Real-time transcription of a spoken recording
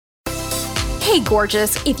Hey,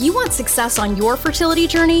 gorgeous. If you want success on your fertility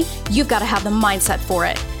journey, you've got to have the mindset for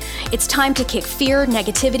it. It's time to kick fear,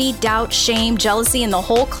 negativity, doubt, shame, jealousy, and the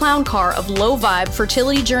whole clown car of low-vibe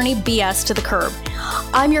fertility journey BS to the curb.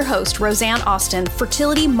 I'm your host, Roseanne Austin,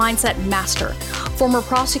 fertility mindset master, former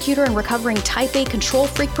prosecutor and recovering type A control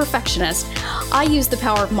freak perfectionist. I use the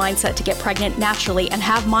power of mindset to get pregnant naturally and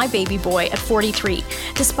have my baby boy at 43,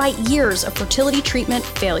 despite years of fertility treatment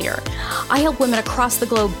failure. I help women across the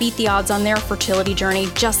globe beat the odds on their fertility journey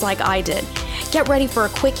just like I did. Get ready for a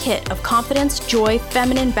quick hit of confidence, joy,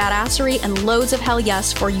 feminine badassery, and loads of hell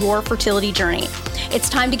yes for your fertility journey. It's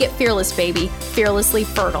time to get fearless, baby. Fearlessly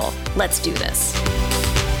fertile. Let's do this.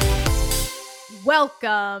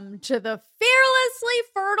 Welcome to the Fearlessly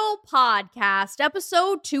Fertile Podcast,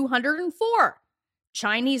 episode 204.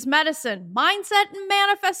 Chinese medicine, mindset, and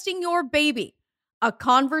manifesting your baby. A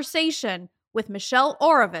conversation with Michelle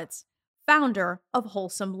Orovitz, founder of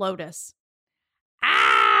Wholesome Lotus.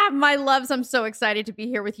 My loves, I'm so excited to be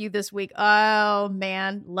here with you this week. Oh,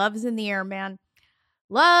 man. Love's in the air, man.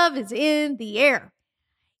 Love is in the air.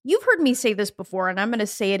 You've heard me say this before, and I'm going to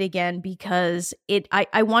say it again because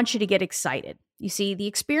I want you to get excited. You see, the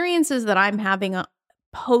experiences that I'm having a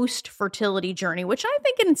post-fertility journey, which I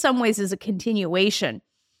think in some ways is a continuation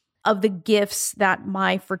of the gifts that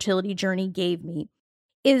my fertility journey gave me,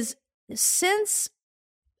 is since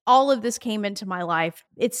all of this came into my life,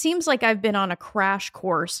 it seems like I've been on a crash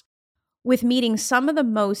course with meeting some of the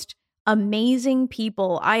most amazing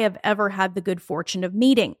people I have ever had the good fortune of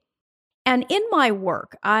meeting. And in my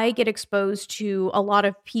work, I get exposed to a lot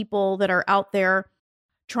of people that are out there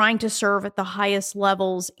trying to serve at the highest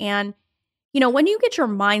levels. And, you know, when you get your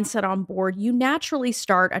mindset on board, you naturally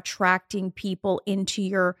start attracting people into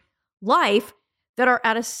your life that are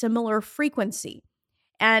at a similar frequency.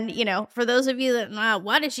 And, you know, for those of you that,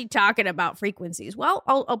 what is she talking about frequencies? Well,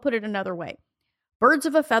 I'll put it another way. Birds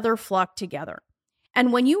of a feather flock together.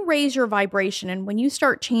 And when you raise your vibration and when you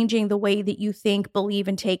start changing the way that you think, believe,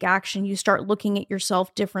 and take action, you start looking at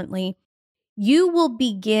yourself differently, you will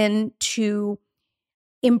begin to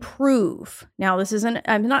improve. Now,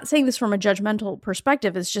 I'm not saying this from a judgmental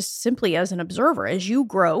perspective. It's just simply as an observer. As you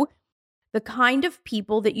grow, the kind of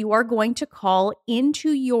people that you are going to call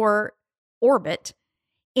into your orbit,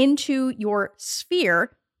 into your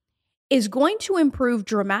sphere, is going to improve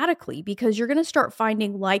dramatically because you're going to start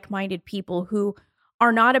finding like-minded people who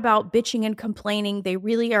are not about bitching and complaining. They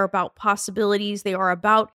really are about possibilities. They are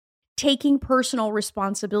about taking personal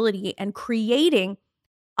responsibility and creating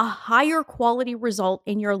a higher quality result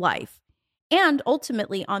in your life and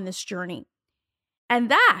ultimately on this journey. And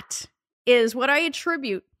that is what I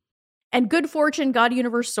attribute. And good fortune, God,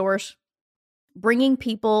 universe, source, bringing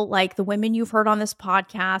people like the women you've heard on this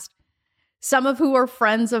podcast, some of who are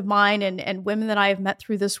friends of mine and women that I have met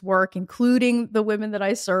through this work, including the women that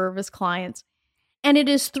I serve as clients. And it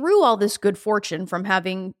is through all this good fortune from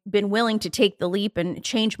having been willing to take the leap and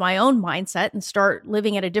change my own mindset and start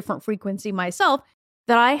living at a different frequency myself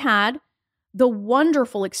that I had the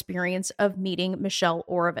wonderful experience of meeting Michelle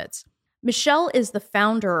Orovitz. Michelle is the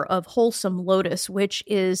founder of Wholesome Lotus, which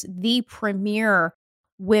is the premier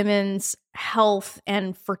women's health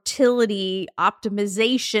and fertility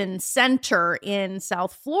optimization center in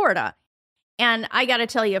South Florida. And I got to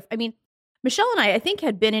tell you, Michelle and I think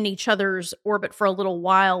had been in each other's orbit for a little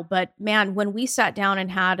while, but man, when we sat down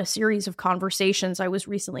and had a series of conversations, I was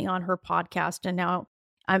recently on her podcast and now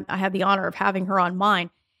I have the honor of having her on mine.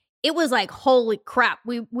 It was like, holy crap,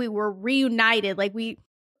 we were reunited.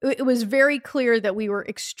 It was very clear that we were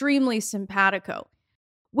extremely simpatico,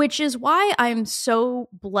 which is why I'm so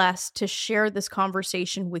blessed to share this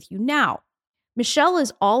conversation with you now. Michelle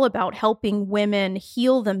is all about helping women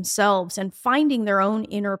heal themselves and finding their own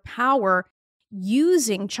inner power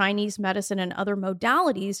using Chinese medicine and other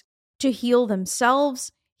modalities to heal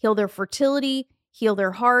themselves, heal their fertility, heal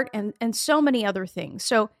their heart, and so many other things.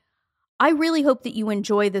 So I really hope that you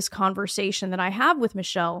enjoy this conversation that I have with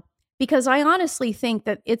Michelle, because I honestly think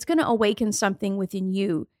that it's going to awaken something within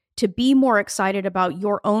you to be more excited about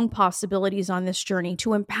your own possibilities on this journey,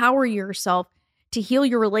 to empower yourself, to heal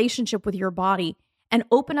your relationship with your body, and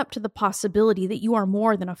open up to the possibility that you are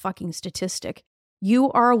more than a fucking statistic.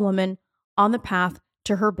 You are a woman on the path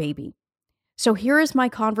to her baby. So here is my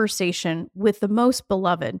conversation with the most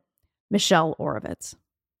beloved Michelle Orovitz.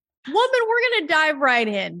 Woman, we're going to dive right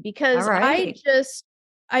in because right.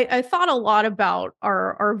 I thought a lot about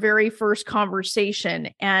our very first conversation.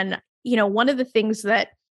 And, you know, one of the things that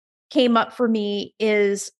came up for me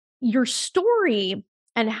is your story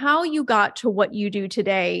and how you got to what you do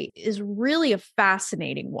today is really a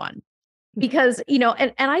fascinating one. Because,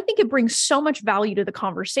 and I think it brings so much value to the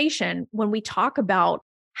conversation when we talk about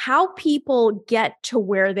how people get to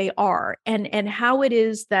where they are and how it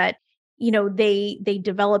is that, they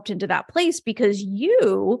developed into that place because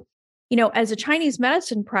as a Chinese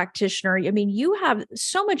medicine practitioner, I mean, you have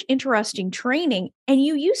so much interesting training and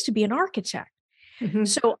you used to be an architect. Mhm.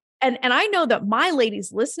 So, and I know that my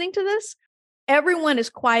ladies listening to this, everyone is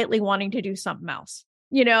quietly wanting to do something else,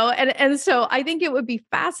 and so I think it would be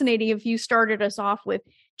fascinating if you started us off with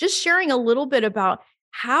just sharing a little bit about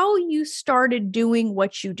how you started doing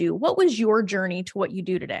what you do. What was your journey to what you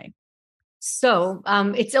do today? So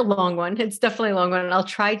it's a long one. It's definitely a long one. And I'll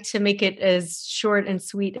try to make it as short and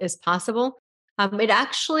sweet as possible. I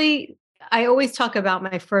always talk about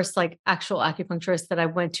my first like actual acupuncturist that I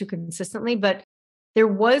went to consistently, but there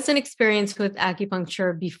was an experience with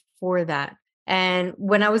acupuncture before that. And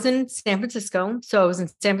when I was in San Francisco, so I was in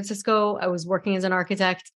San Francisco, I was working as an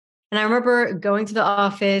architect. And I remember going to the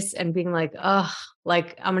office and being like, oh,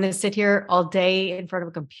 like I'm going to sit here all day in front of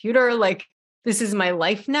a computer. Like, this is my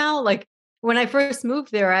life now. Like, when I first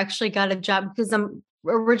moved there, I actually got a job because I'm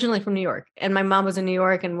originally from New York and my mom was in New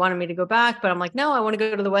York and wanted me to go back. But I'm like, no, I want to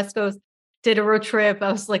go to the West Coast, did a road trip.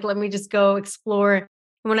 I was like, let me just go explore. And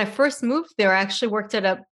when I first moved there, I actually worked at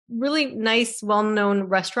a really nice, well-known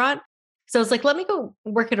restaurant. So I was like, let me go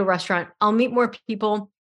work at a restaurant. I'll meet more people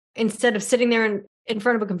instead of sitting there in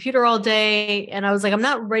front of a computer all day. And I was like, I'm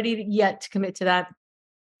not ready yet to commit to that.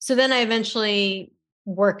 So then I eventually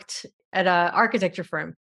worked at an architecture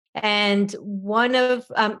firm. And one of,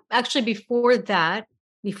 actually before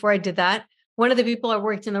I did that, one of the people I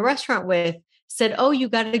worked in the restaurant with said, oh, you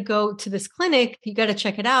got to go to this clinic. You got to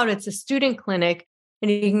check it out. It's a student clinic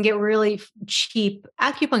and you can get really cheap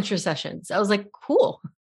acupuncture sessions. I was like, cool.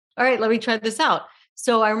 All right, let me try this out.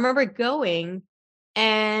 So I remember going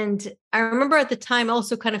and I remember at the time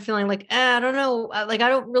also kind of feeling like, I don't know, like I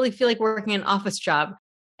don't really feel like working an office job.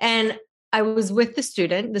 And I was with the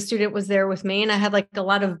student. The student was there with me, and I had like a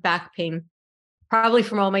lot of back pain, probably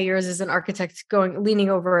from all my years as an architect, leaning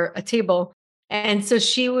over a table. And so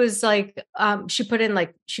she was like,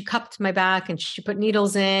 she cupped my back and she put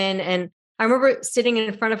needles in. And I remember sitting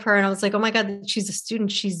in front of her and I was like, oh my God, she's a student.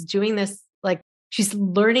 She's doing this. Like she's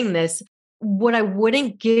learning this. What I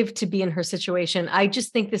wouldn't give to be in her situation. I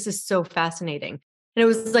just think this is so fascinating. And it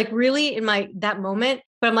was like really in that moment,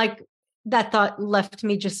 but I'm like, that thought left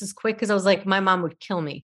me just as quick because I was like, my mom would kill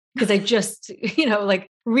me because I just,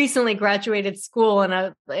 like recently graduated school and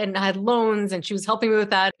I had loans and she was helping me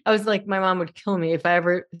with that. I was like, my mom would kill me if I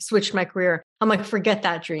ever switched my career. I'm like, forget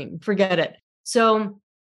that dream, forget it. So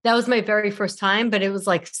that was my very first time, but it was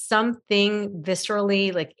like something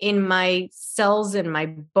viscerally, like in my cells and my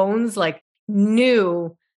bones, like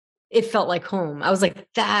knew it felt like home. I was like,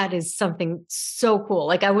 that is something so cool.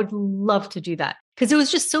 Like I would love to do that because it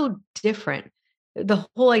was just so different. The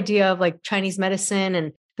whole idea of like Chinese medicine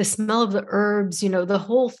and the smell of the herbs, the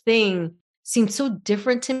whole thing seemed so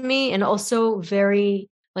different to me and also very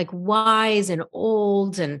like wise and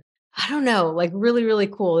old and I don't know, like really, really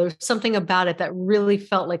cool. There was something about it that really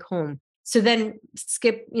felt like home. So then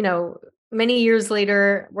skip, many years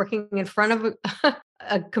later, working in front of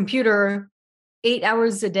a computer 8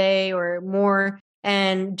 hours a day or more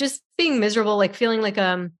and just being miserable, like feeling like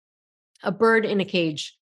a bird in a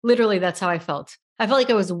cage. Literally, that's how I felt. I felt like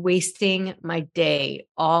I was wasting my day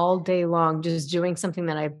all day long, just doing something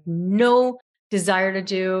that I have no desire to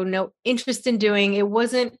do, no interest in doing. It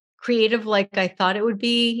wasn't creative like I thought it would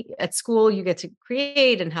be. At school, you get to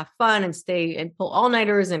create and have fun and stay and pull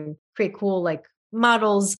all-nighters and create cool like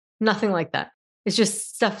models, nothing like that. It's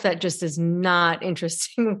just stuff that just is not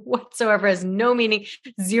interesting whatsoever, has no meaning,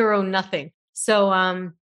 zero, nothing. So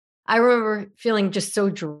I remember feeling just so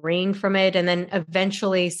drained from it. And then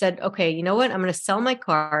eventually said, okay, you know what? I'm going to sell my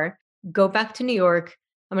car, go back to New York.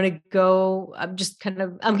 I'm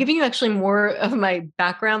giving you actually more of my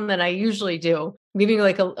background than I usually do. I'm giving you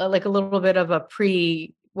like a little bit of a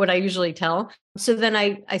what I usually tell. So then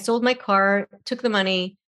I sold my car, took the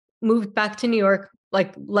money, moved back to New York,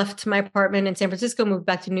 like left my apartment in San Francisco, moved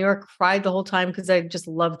back to New York, cried the whole time because I just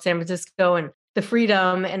loved San Francisco and the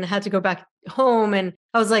freedom and had to go back home. And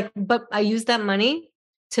I was like, but I used that money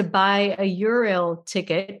to buy a Eurail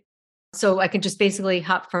ticket so I could just basically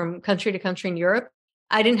hop from country to country in Europe.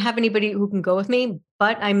 I didn't have anybody who can go with me,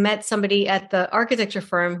 but I met somebody at the architecture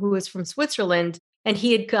firm who was from Switzerland and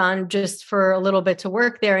he had gone just for a little bit to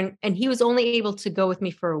work there. And he was only able to go with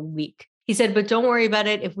me for a week. He said, but don't worry about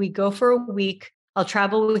it. If we go for a week, I'll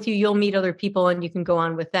travel with you. You'll meet other people and you can go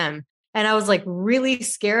on with them. And I was like really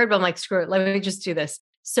scared, but I'm like, screw it. Let me just do this.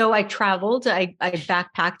 So I traveled, I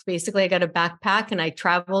backpacked, basically. I got a backpack and I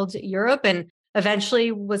traveled Europe and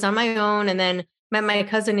eventually was on my own. And then met my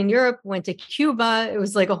cousin in Europe, went to Cuba. It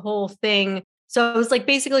was like a whole thing. So it was like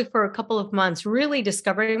basically for a couple of months, really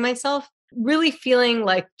discovering myself, really feeling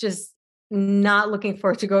like just not looking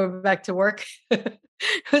forward to go back to work. It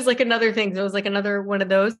was like another thing. So it was like another one of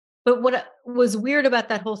those. But what was weird about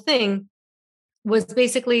that whole thing was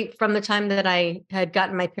basically from the time that I had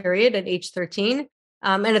gotten my period at age 13.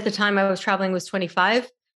 And at the time I was traveling was 25.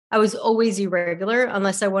 I was always irregular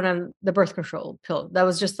unless I went on the birth control pill. That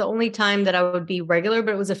was just the only time that I would be regular,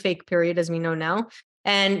 but it was a fake period, as we know now.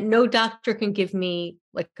 And no doctor can give me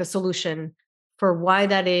like a solution for why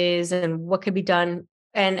that is and what could be done.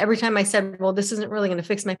 And every time I said, well, this isn't really going to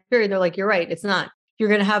fix my period, they're like, you're right, it's not. You're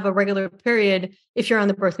going to have a regular period if you're on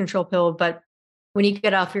the birth control pill, but when you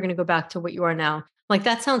get off, you're going to go back to what you are now. Like,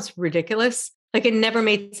 that sounds ridiculous. Like, it never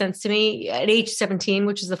made sense to me at age 17,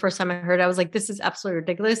 which is the first time I heard it. I was like, this is absolutely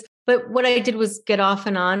ridiculous. But what I did was get off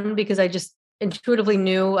and on because I just intuitively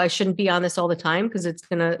knew I shouldn't be on this all the time because it's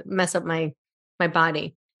going to mess up my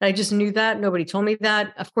body. And I just knew that. Nobody told me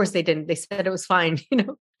that. Of course they didn't. They said it was fine,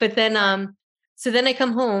 But then, so then I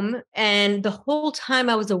come home and the whole time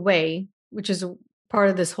I was away, which is part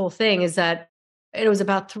of this whole thing, is that it was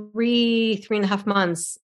about 3.5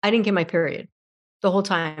 months. I didn't get my period the whole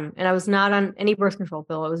time. And I was not on any birth control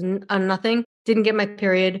pill. I was on nothing, didn't get my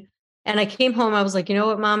period. And I came home. I was like, you know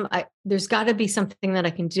what, Mom, there's got to be something that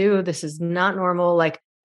I can do. This is not normal. Like,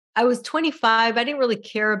 I was 25. I didn't really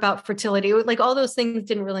care about fertility. Like, all those things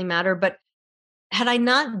didn't really matter. But had I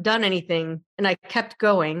not done anything and I kept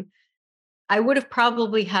going, I would have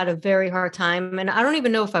probably had a very hard time. And I don't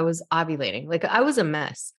even know if I was ovulating. Like, I was a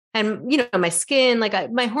mess. And, my skin,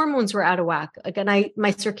 like my hormones were out of whack. Like, and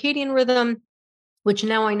my circadian rhythm, which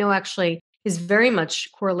now I know actually is very much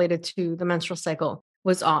correlated to the menstrual cycle,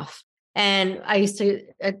 was off. And I used to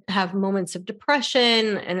have moments of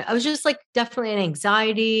depression, and I was just like definitely an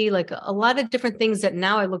anxiety, like a lot of different things that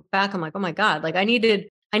now I look back, I'm like, oh my God, like I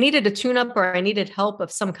needed a tune up or I needed help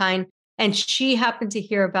of some kind. And she happened to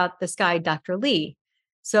hear about this guy, Dr. Lee.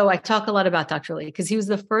 So I talk a lot about Dr. Lee because he was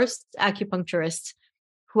the first acupuncturist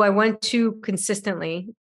who I went to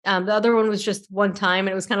consistently. The other one was just one time,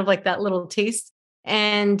 and it was kind of like that little taste.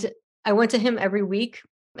 And I went to him every week.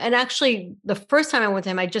 And actually, the first time I went to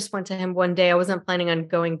him, I just went to him one day. I wasn't planning on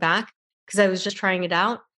going back because I was just trying it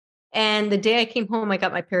out. And the day I came home, I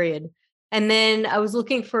got my period. And then I was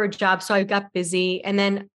looking for a job, so I got busy. And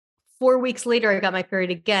then 4 weeks later, I got my period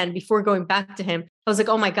again before going back to him. I was like,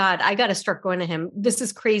 oh my God, I got to start going to him. This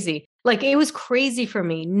is crazy. Like, it was crazy for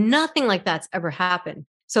me. Nothing like that's ever happened.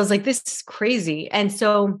 So I was like, this is crazy. And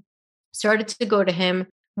so started to go to him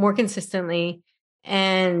more consistently.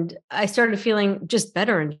 And I started feeling just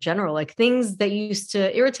better in general. Like, things that used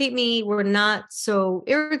to irritate me were not so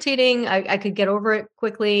irritating. I could get over it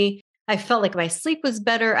quickly. I felt like my sleep was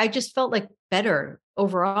better. I just felt like better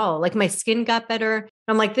overall. Like, my skin got better.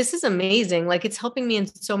 I'm like, this is amazing. Like, it's helping me in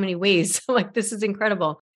so many ways. Like, this is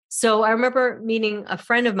incredible. So I remember meeting a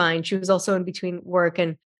friend of mine. She was also in between work.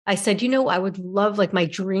 And I said, I would love, like, my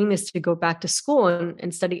dream is to go back to school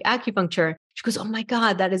and study acupuncture. She goes, oh my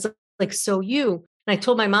God, that is like so you. And I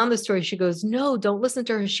told my mom the story. She goes, no, don't listen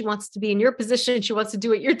to her. She wants to be in your position. She wants to do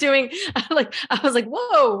what you're doing. I was like,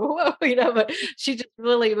 whoa, but she just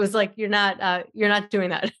really was like, you're not doing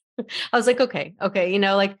that. I was like, okay.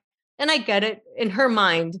 Like, and I get it. In her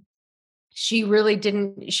mind, she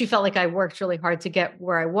felt like I worked really hard to get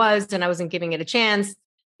where I was and I wasn't giving it a chance.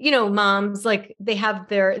 Moms, like, they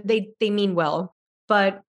mean well,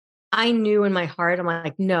 but I knew in my heart, I'm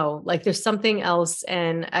like, no, like, there's something else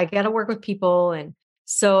and I got to work with people. And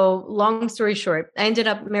so, long story short, I ended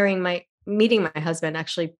up meeting my husband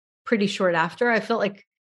actually pretty short after. I felt like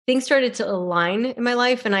things started to align in my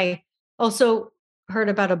life. And I also heard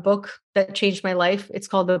about a book that changed my life. It's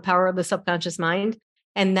called The Power of the Subconscious Mind.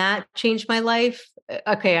 And that changed my life.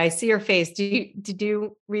 Okay, I see your face. Did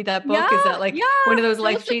you read that book? Yeah, Is that like one of those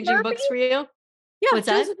life-changing books for you? Yeah. What's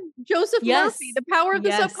that? Joseph Yes. Murphy, The Power of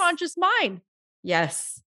the Subconscious Mind.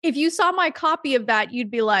 Yes. If you saw my copy of that,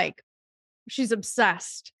 you'd be like, she's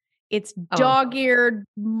obsessed. It's dog-eared,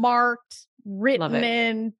 marked, written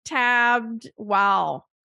in, tabbed. Wow.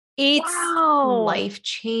 It's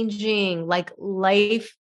life-changing, like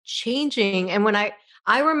life-changing. And when I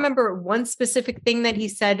remember one specific thing that he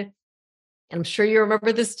said, and I'm sure you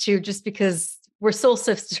remember this too, just because we're soul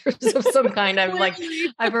sisters of some kind.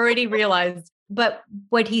 I've already realized. But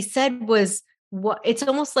what he said was, it's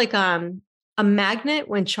almost like a magnet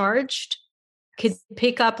when charged could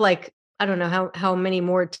pick up, like, I don't know how many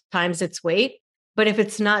more times its weight. but if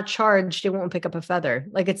it's not charged, it won't pick up a feather.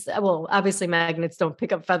 Like it's, well, obviously magnets don't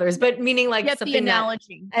pick up feathers, but meaning like Get the something that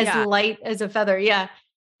analogy. as Yeah. light as a feather. Yeah.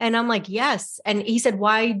 And I'm like, yes. And he said,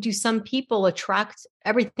 why do some people attract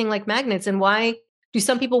everything like magnets? And why do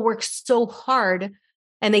some people work so hard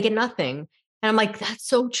and they get nothing? And I'm like, that's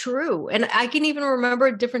so true. And I can even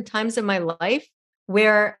remember different times in my life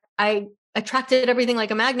where I attracted everything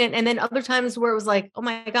like a magnet. And then other times where it was like, oh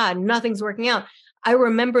my God, nothing's working out. I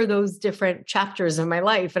remember those different chapters of my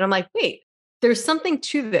life. And I'm like, wait, there's something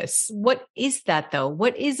to this. What is that though?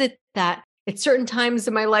 What is it that at certain times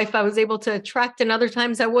in my life I was able to attract and other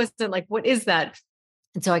times I wasn't? Like, what is that?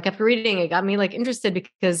 And so I kept reading. It got me like interested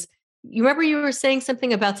because you remember you were saying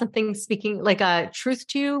something about something speaking like a truth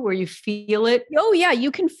to you where you feel it. Oh yeah.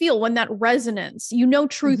 You can feel when that resonance, you know,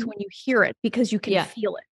 truth Mhm. when you hear it because you can Yeah.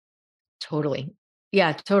 feel it. Totally.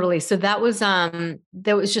 Yeah, totally. So that was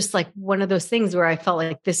just like one of those things where I felt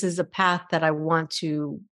like this is a path that I want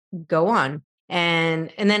to go on. And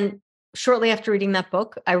then shortly after reading that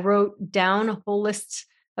book, I wrote down a whole list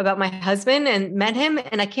about my husband and met him,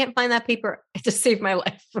 and I can't find that paper. It just saved my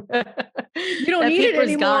life. You don't That need it paper's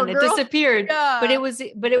anymore, gone. It girl. disappeared. But Yeah.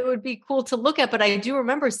 it would be cool to look at. But I do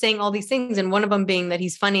remember saying all these things, and one of them being that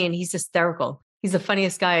he's funny and he's hysterical. He's the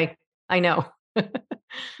funniest guy I know.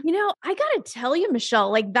 You know, I gotta tell you,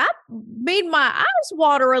 Michelle, like that made my eyes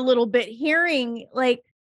water a little bit hearing like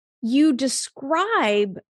you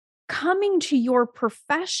describe coming to your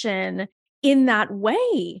profession in that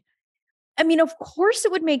way. I mean, of course,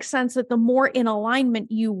 it would make sense that the more in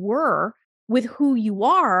alignment you were with who you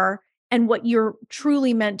are and what you're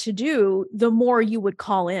truly meant to do, the more you would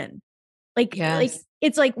call in. Like Yes.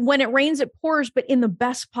 it's like when it rains, it pours, but in the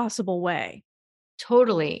best possible way.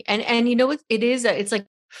 Totally. And you know what it is? It's like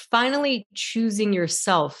finally choosing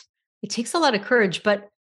yourself. It takes a lot of courage, but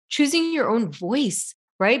choosing your own voice,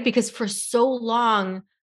 right? Because for so long,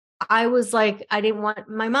 I was like, I didn't want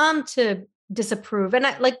my mom to disapprove. And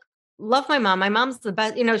I like love my mom. My mom's the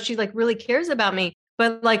best, she like really cares about me.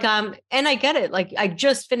 But like, and I get it. Like I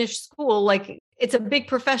just finished school. Like it's a big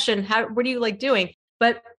profession. What are you like doing?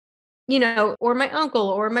 But, or my uncle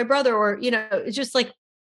or my brother, or, it's just like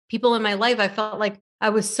people in my life, I felt like I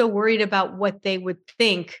was so worried about what they would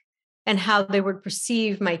think and how they would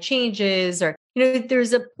perceive my changes. Or,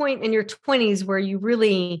 there's a point in your 20s where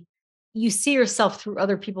you see yourself through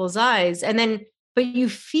other people's eyes. And then, but you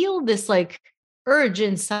feel this like urge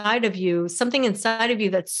inside of you, something inside of you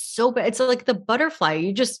that's so bad. It's like the butterfly.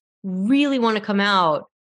 You just really want to come out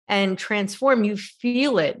and transform. You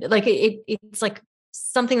feel it. Like it's like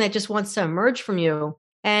something that just wants to emerge from you.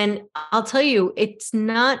 And I'll tell you, it's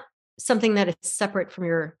not something that is separate from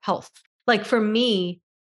your health. Like for me,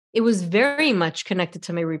 it was very much connected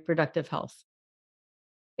to my reproductive health.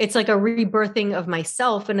 It's like a rebirthing of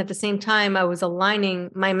myself. And at the same time, I was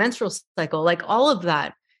aligning my menstrual cycle. Like all of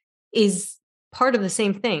that is part of the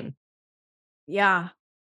same thing. Yeah.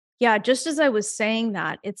 Yeah. Just as I was saying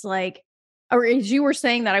that, it's like, or as you were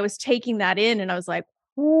saying that, I was taking that in and I was like,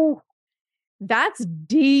 ooh, that's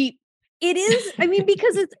deep. It is. I mean,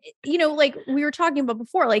 because it's, like we were talking about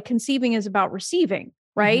before, like conceiving is about receiving,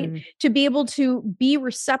 right? Mhm. To be able to be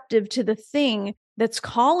receptive to the thing that's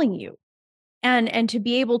calling you and to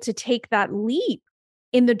be able to take that leap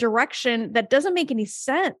in the direction that doesn't make any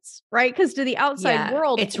sense, right? Because to the outside Yeah,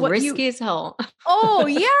 world, it's risky as hell. oh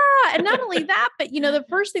yeah. And not only that, but the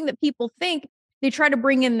first thing that people think, they try to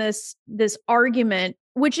bring in this argument,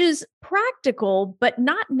 which is practical, but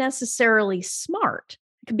not necessarily smart,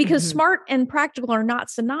 because Mhm. smart and practical are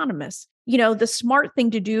not synonymous. The smart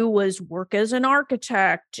thing to do was work as an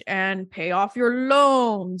architect and pay off your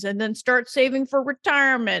loans and then start saving for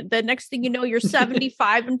retirement. The next thing you know, you're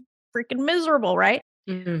 75 and freaking miserable, right?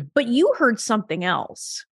 Mhm. But you heard something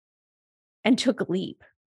else and took a leap.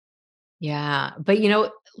 Yeah. But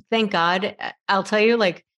thank God, I'll tell you,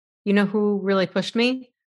 like, who really pushed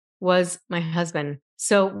me was my husband.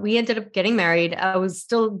 So we ended up getting married. I was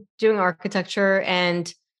still doing architecture,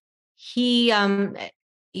 and he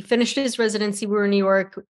finished his residency. We were in New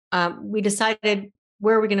York. We decided,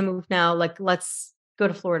 where are we going to move now? Like, let's go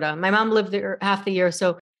to Florida. My mom lived there half the year,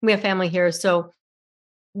 so we have family here. So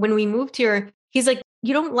when we moved here, he's like,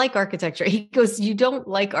 you don't like architecture. He goes, you don't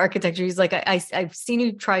like architecture. He's like, I've seen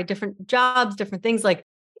you try different jobs, different things. Like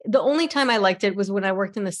the only time I liked it was when I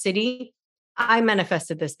worked in the city. I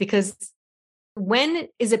manifested this because when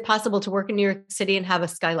is it possible to work in New York City and have a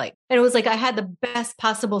skylight? And it was like, I had the best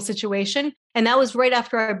possible situation. And that was right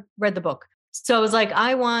after I read the book. So I was like,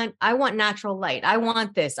 I want natural light. I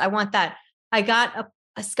want this. I want that. I got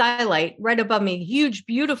a skylight right above me, huge,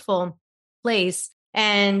 beautiful place,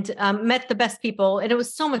 and met the best people. And it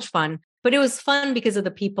was so much fun. but it was fun because of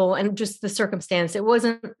the people and just the circumstance. It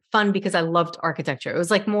wasn't fun because I loved architecture. It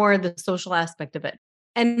was like more the social aspect of it.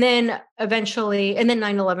 And then eventually, and then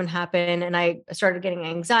 9/11 happened and I started getting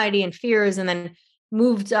anxiety and fears and then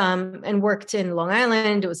moved and worked in Long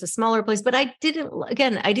Island. It was a smaller place, but I didn't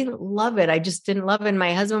love it. I just didn't love it. And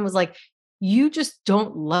my husband was like, you just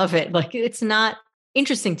don't love it. Like it's not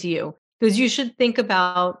interesting to you because you should think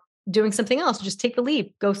about doing something else. Just take the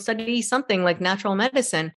leap, go study something like natural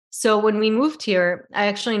medicine. So when we moved here, I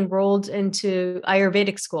actually enrolled into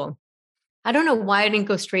Ayurvedic school. I don't know why I didn't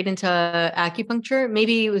go straight into acupuncture.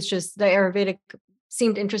 Maybe it was just the Ayurvedic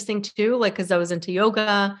seemed interesting too, like because I was into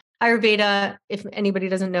yoga. Ayurveda, if anybody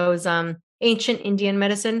doesn't know, is ancient Indian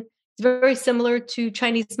medicine. It's very similar to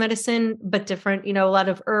Chinese medicine, but different. A lot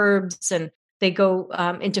of herbs, and they go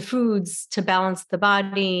into foods to balance the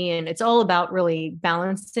body, and it's all about really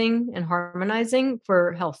balancing and harmonizing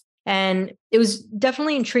for health. And it was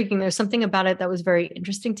definitely intriguing. There's something about it that was very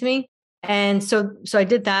interesting to me. And so I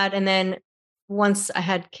did that, and then once I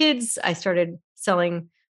had kids, I started selling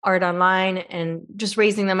art online and just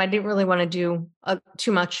raising them. I didn't really want to do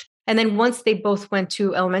too much. And then once they both went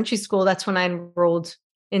to elementary school, that's when I enrolled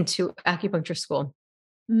into acupuncture school.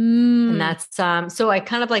 And that's so I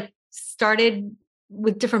kind of like started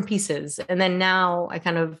with different pieces. And then now I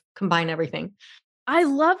kind of combine everything. I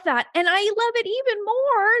love that. And I love it even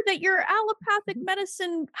more that your allopathic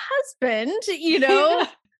medicine husband,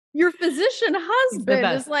 your physician husband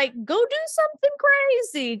is like, go do something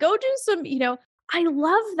crazy, go do some, I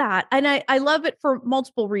love that. And I love it for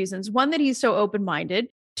multiple reasons. One, that he's so open-minded.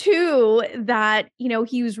 Two, that,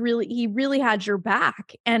 he really had your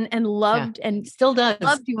back and loved and still does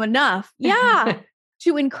loved you enough. Yeah.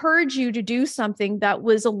 To encourage you to do something that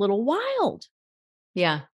was a little wild.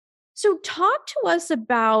 Yeah. So talk to us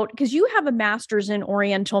about, because you have a master's in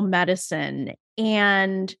Oriental medicine,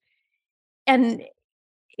 and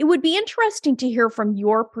it would be interesting to hear from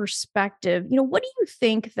your perspective. What do you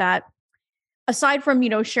think that, aside from,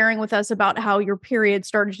 sharing with us about how your period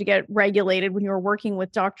started to get regulated when you were working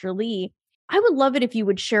with Dr. Lee, I would love it if you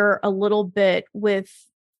would share a little bit with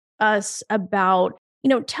us about,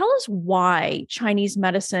 tell us why Chinese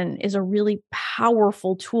medicine is a really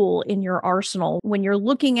powerful tool in your arsenal when you're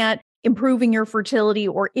looking at improving your fertility,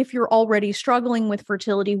 or if you're already struggling with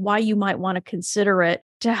fertility, why you might want to consider it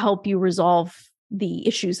to help you resolve the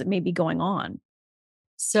issues that may be going on.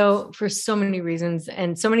 So for so many reasons,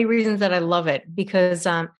 and so many reasons that I love it, because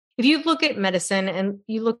if you look at medicine and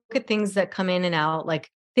you look at things that come in and out, like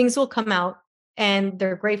things will come out and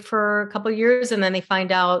they're great for a couple of years, and then they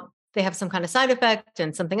find out they have some kind of side effect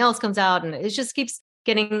and something else comes out, and it just keeps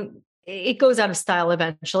it goes out of style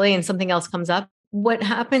eventually and something else comes up. What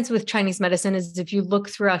happens with Chinese medicine is if you look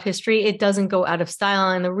throughout history, it doesn't go out of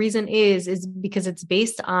style. And the reason is because it's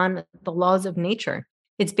based on the laws of nature.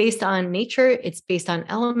 It's based on nature. It's based on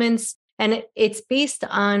elements, and it's based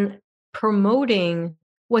on promoting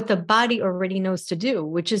what the body already knows to do,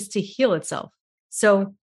 which is to heal itself.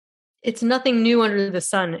 So it's nothing new under the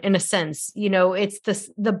sun in a sense. It's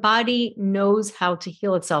the body knows how to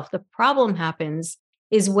heal itself. The problem happens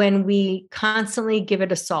is when we constantly give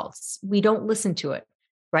it assaults. We don't listen to it,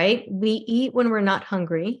 right? We eat when we're not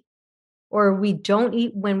hungry, or we don't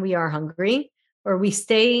eat when we are hungry, or we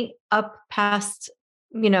stay up past,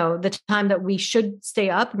 the time that we should stay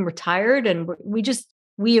up, and we're tired, and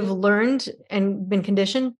we have learned and been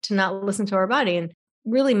conditioned to not listen to our body. And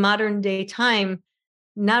really modern day time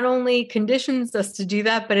not only conditions us to do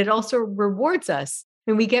that, but it also rewards us.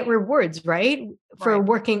 And we get rewards, right? For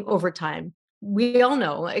working overtime. We all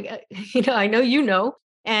know, I know,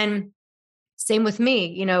 and same with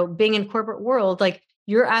me, being in corporate world, like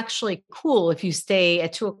you're actually cool if you stay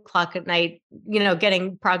at 2:00 at night,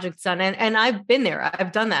 getting projects done. And I've been there,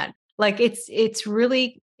 I've done that. Like it's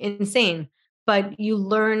really insane, but you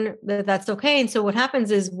learn that that's okay. And so what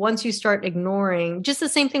happens is once you start ignoring, just the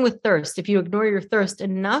same thing with thirst, if you ignore your thirst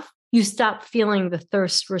enough, you stop feeling the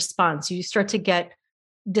thirst response. You start to get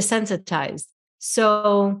desensitized.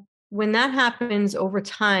 So when that happens over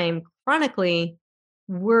time, chronically,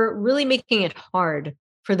 we're really making it hard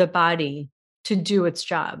for the body to do its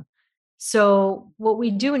job. So what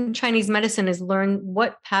we do in Chinese medicine is learn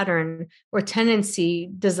what pattern or tendency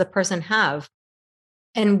does the person have.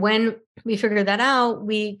 And when we figure that out,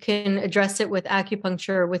 we can address it with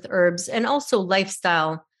acupuncture, with herbs, and also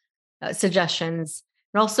lifestyle suggestions.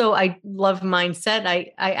 And also, I love mindset.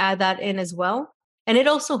 I add that in as well. And it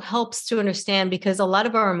also helps to understand, because a lot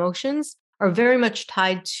of our emotions are very much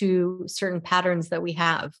tied to certain patterns that we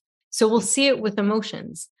have. So we'll see it with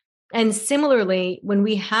emotions. And similarly, when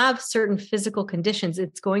we have certain physical conditions,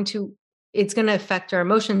 it's going to it's going to affect our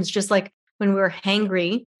emotions. Just like when we're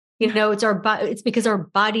hangry, it's it's because our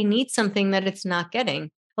body needs something that it's not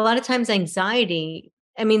getting. A lot of times anxiety,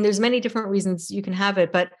 I mean, there's many different reasons you can have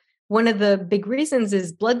it, but one of the big reasons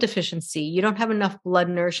is blood deficiency. You don't have enough blood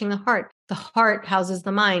nourishing the heart. The heart houses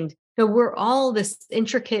the mind. So we're all this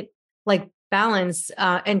intricate like balance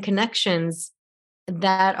and connections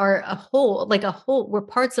that are a whole, like a whole, we're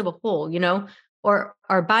parts of a whole, or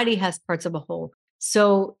our body has parts of a whole.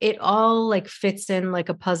 So it all like fits in like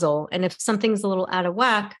a puzzle. And if something's a little out of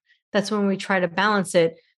whack, that's when we try to balance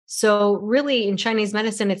it. So really in Chinese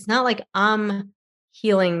medicine, it's not like I'm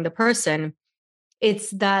healing the person.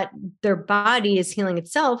 It's that their body is healing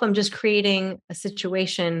itself. I'm just creating a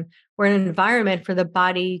situation or an environment for the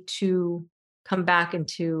body to come back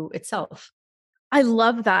into itself. I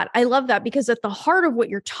love that. I love that because at the heart of what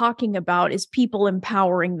you're talking about is people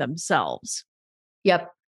empowering themselves.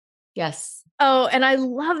 Yep. Yes. Oh, and I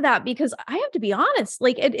love that because I have to be honest,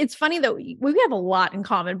 like it's funny that we have a lot in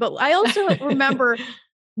common, but I also remember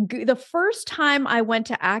the first time I went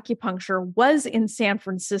to acupuncture was in San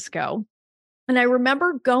Francisco. And I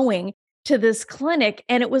remember going to this clinic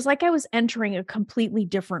and it was like I was entering a completely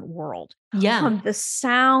different world. Yeah. The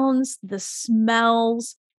sounds, the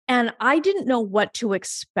smells, and I didn't know what to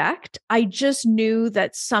expect. I just knew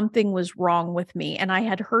that something was wrong with me. And I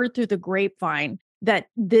had heard through the grapevine that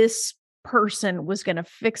this person was going to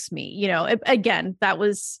fix me. Again, that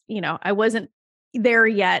was, I wasn't there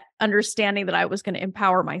yet understanding that I was going to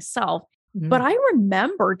empower myself. Mm-hmm. But I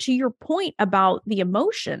remember, to your point about the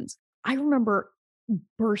emotions, I remember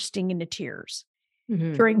bursting into tears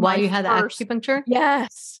during while you had the acupuncture.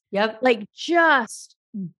 Yes. Yep. Like just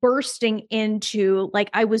bursting into, like,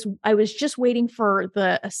 I was just waiting for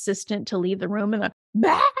the assistant to leave the room and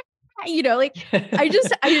I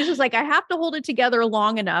was just like, I have to hold it together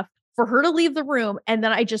long enough for her to leave the room. And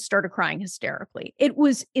then I just started crying hysterically. It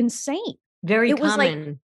was insane. Very it common. Was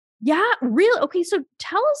like, yeah, really. Okay. So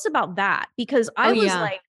tell us about that because I was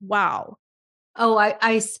like, wow. Oh,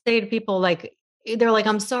 I say to people like, they're like,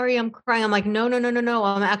 I'm sorry, I'm crying. I'm like, no.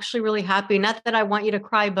 I'm actually really happy. Not that I want you to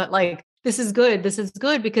cry, but like, this is good. This is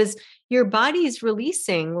good because your body's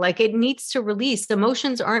releasing, like it needs to release.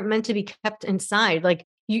 Emotions aren't meant to be kept inside. Like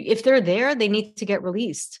if they're there, they need to get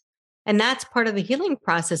released. And that's part of the healing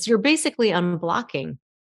process. You're basically unblocking.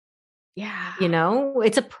 Yeah.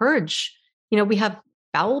 It's a purge. We have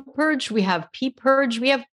bowel purge, we have pee purge, we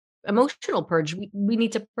have emotional purge. We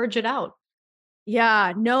need to purge it out.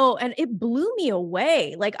 Yeah, no. And it blew me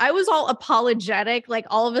away. Like I was all apologetic. Like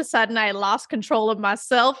all of a sudden I lost control of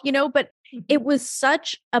myself, but it was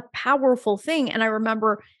such a powerful thing. And I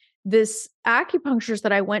remember this acupuncturist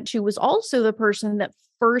that I went to was also the person that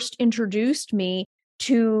first introduced me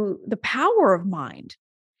to the power of mind.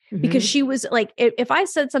 Because she was like, if I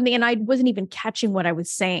said something and I wasn't even catching what I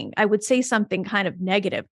was saying, I would say something kind of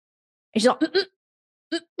negative. And she's like,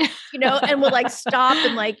 and would like stop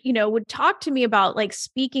and like, would talk to me about like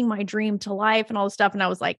speaking my dream to life and all this stuff. And I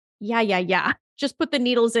was like, yeah. Just put the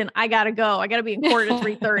needles in. I got to go. I got to be in court at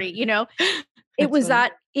 3:30, It was funny.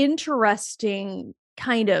 That interesting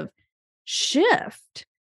kind of shift.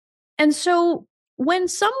 And so when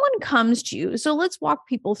someone comes to you, so let's walk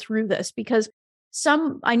people through this because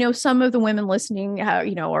I know some of the women listening,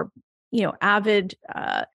 are, avid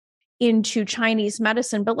into Chinese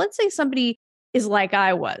medicine, but let's say somebody is like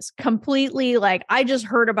I was, completely like, I just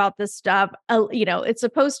heard about this stuff, it's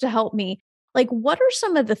supposed to help me. Like, what are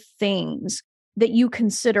some of the things that you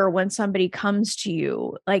consider when somebody comes to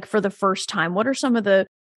you, like for the first time? What are some of the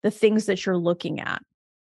things that you're looking at?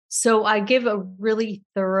 So I give a really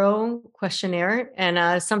thorough questionnaire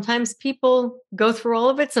and sometimes people go through all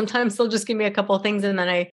of it. Sometimes they'll just give me a couple of things and then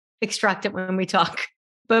I extract it when we talk.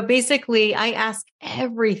 But basically I ask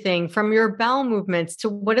everything from your bowel movements to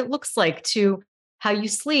what it looks like to how you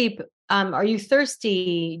sleep. Are you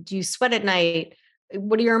thirsty? Do you sweat at night?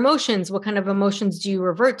 What are your emotions? What kind of emotions do you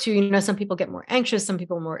revert to? Some people get more anxious, some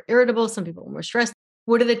people are more irritable, some people are more stressed.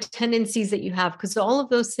 What are the tendencies that you have? Because all of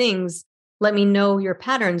those things let me know your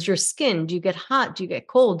patterns, your skin. Do you get hot? Do you get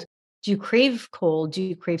cold? Do you crave cold? Do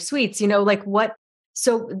you crave sweets? Like what?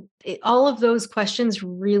 So all of those questions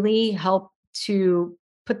really help to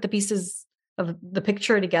put the pieces of the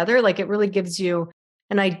picture together. Like it really gives you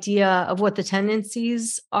an idea of what the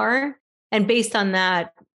tendencies are. And based on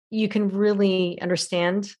that, you can really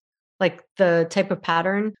understand like the type of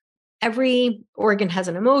pattern. Every organ has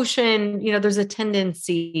an emotion. There's a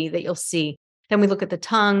tendency that you'll see. Then we look at the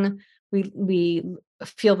tongue. We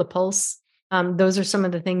feel the pulse. Those are some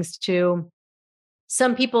of the things too.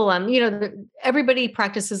 Some people, everybody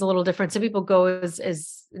practices a little different. Some people go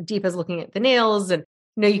as deep as looking at the nails and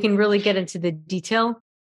you can really get into the detail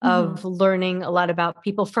of learning a lot about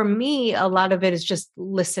people. For me, a lot of it is just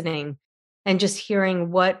listening and just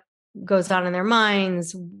hearing what goes on in their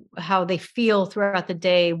minds, how they feel throughout the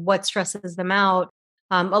day, what stresses them out.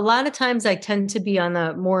 A lot of times I tend to be on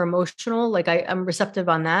the more emotional, like I'm receptive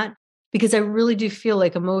on that because I really do feel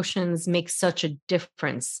like emotions make such a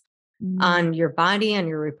difference on your body, on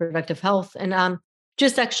your reproductive health. And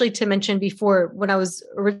just actually to mention before, when I was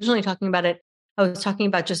originally talking about it, I was talking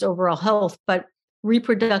about just overall health, but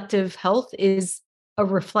reproductive health is a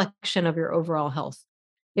reflection of your overall health.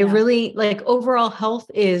 It really, like, overall health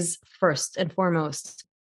is first and foremost.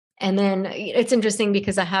 And then it's interesting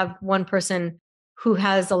because I have one person who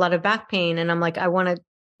has a lot of back pain, and I'm like, I want to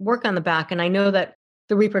work on the back. And I know that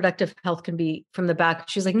the reproductive health can be from the back.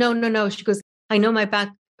 She's like, no, no, no. She goes, I know my back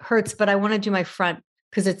hurts, but I want to do my front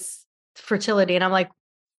because it's fertility. And I'm like,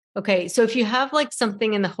 okay, so if you have like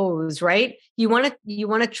something in the hose, right? You want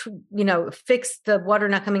to fix the water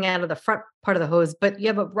not coming out of the front part of the hose, but you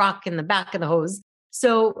have a rock in the back of the hose.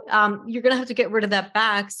 So you're going to have to get rid of that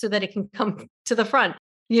back so that it can come to the front.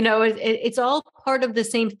 It's all part of the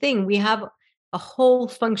same thing. We have a whole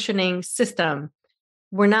functioning system.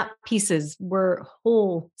 We're not pieces. We're a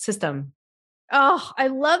whole system. Oh, I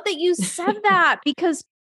love that you said that because,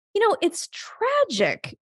 it's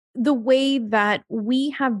tragic the way that we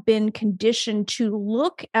have been conditioned to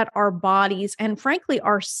look at our bodies and frankly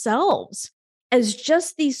ourselves as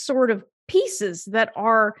just these sort of pieces that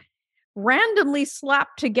are randomly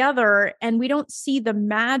slapped together and we don't see the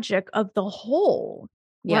magic of the whole,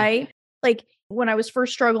 right? Like when I was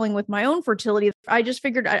first struggling with my own fertility, I just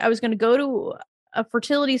figured I was going to go to a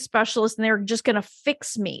fertility specialist and they were just going to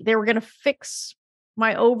fix me. They were going to fix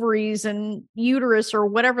my ovaries and uterus or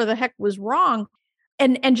whatever the heck was wrong.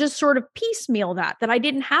 And just sort of piecemeal that I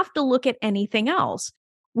didn't have to look at anything else,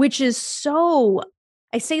 which is so,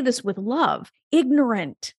 I say this with love,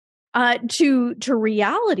 ignorant to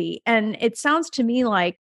reality. And it sounds to me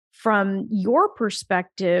like from your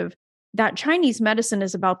perspective, that Chinese medicine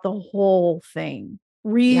is about the whole thing,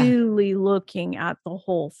 really looking at the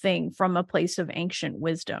whole thing from a place of ancient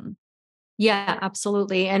wisdom. Yeah,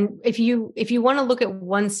 absolutely. And if you want to look at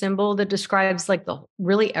one symbol that describes like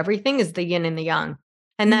really everything, is the yin and the yang.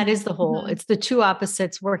 And that is the whole. It's the two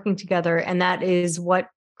opposites working together. And that is what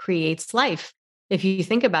creates life. If you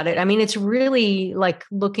think about it, I mean, it's really like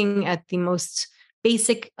looking at the most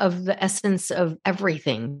basic of the essence of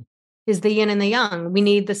everything is the yin and the yang. We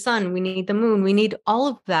need the sun, we need the moon, we need all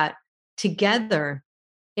of that together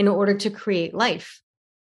in order to create life.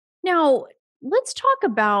 Now, let's talk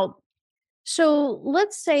about, so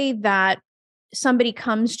let's say that somebody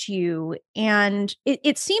comes to you and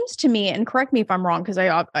it seems to me, and correct me if I'm wrong, because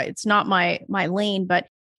it's not my lane, but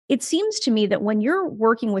it seems to me that when you're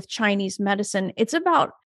working with Chinese medicine, it's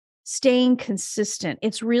about staying consistent.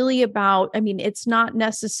 It's really about, I mean, it's not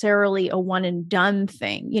necessarily a one and done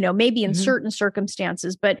thing, maybe in certain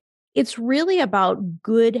circumstances, but it's really about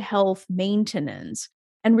good health maintenance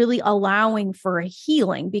and really allowing for a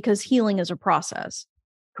healing because healing is a process.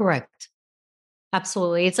 Correct.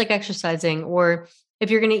 Absolutely. It's like exercising, or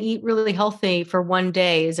if you're going to eat really healthy for one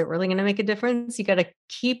day, is it really going to make a difference? You got to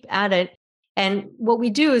keep at it. And what we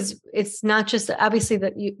do is, it's not just obviously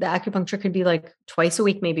that the acupuncture could be like twice a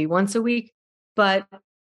week, maybe once a week, but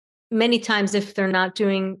many times if they're not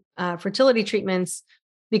doing fertility treatments,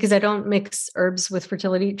 because I don't mix herbs with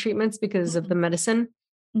fertility treatments because of the medicine,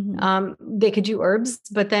 they could do herbs,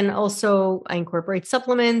 but then also I incorporate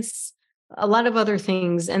supplements, a lot of other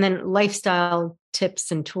things, and then lifestyle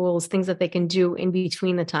tips and tools, things that they can do in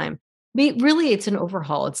between the time. Really, it's an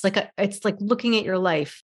overhaul. It's like looking at your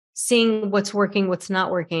life, seeing what's working, what's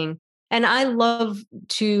not working. And I love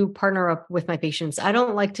to partner up with my patients. I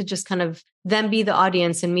don't like to just kind of them be the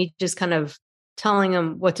audience and me just kind of telling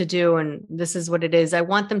them what to do and this is what it is. I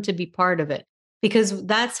want them to be part of it because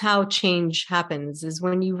that's how change happens, is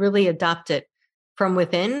when you really adopt it from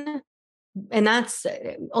within. And that's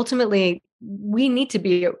ultimately, we need to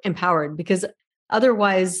be empowered because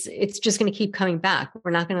otherwise it's just going to keep coming back.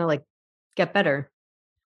 We're not going to like get better.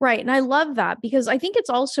 Right. And I love that because I think it's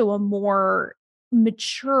also a more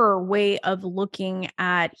mature way of looking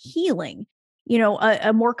at healing,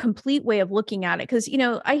 a more complete way of looking at it. Because,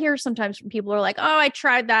 I hear sometimes from people who are like, oh, I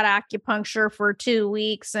tried that acupuncture for 2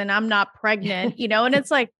 weeks and I'm not pregnant, and it's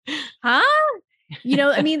like, huh?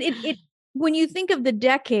 I mean, it when you think of the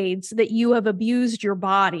decades that you have abused your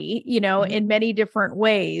body, in many different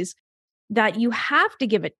ways, that you have to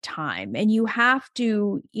give it time and you have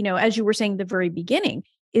to, as you were saying at the very beginning,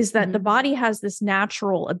 is that the body has this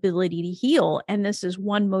natural ability to heal. And this is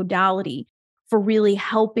one modality for really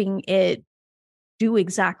helping it do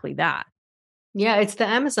exactly that. Yeah, it's the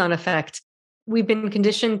Amazon effect. We've been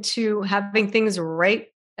conditioned to having things right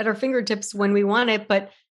at our fingertips when we want it,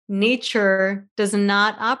 but nature does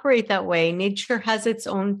not operate that way. Nature has its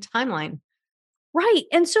own timeline. Right.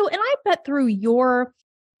 And I bet through your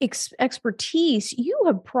expertise, you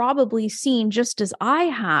have probably seen, just as I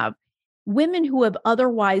have, women who have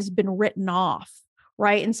otherwise been written off,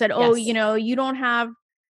 right? And said, oh, Yes. you don't have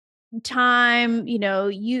time,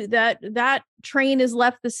 that train has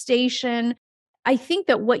left the station. I think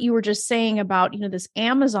that what you were just saying about, this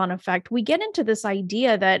Amazon effect, we get into this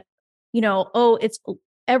idea that, oh, it's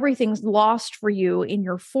everything's lost for you in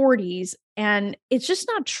your 40s. And it's just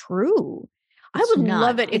not true. I It's would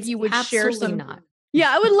love not. it if It's you would share absolutely some. not. Yeah,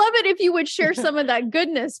 I would love it if you would share some of that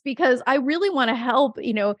goodness, because I really want to help,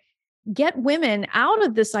 get women out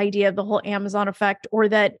of this idea of the whole Amazon effect, or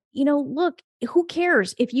that, look, who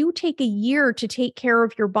cares if you take a year to take care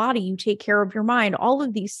of your body, you take care of your mind, all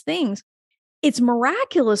of these things. It's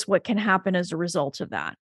miraculous what can happen as a result of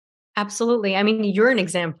that. Absolutely. I mean, you're an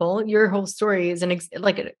example. Your whole story is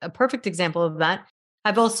a perfect example of that.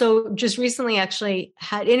 I've also just recently actually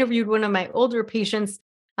had interviewed one of my older patients,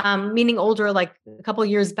 meaning older, like a couple of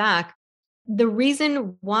years back. The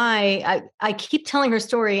reason why I keep telling her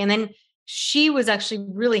story, and then she was actually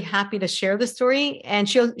really happy to share the story. And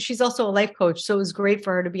she's also a life coach. So it was great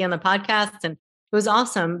for her to be on the podcast, and it was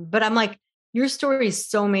awesome. But I'm like, your story is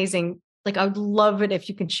so amazing. Like, I would love it if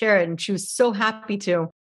you can share it. And she was so happy to.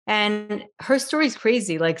 And her story's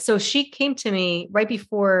crazy. Like, so she came to me right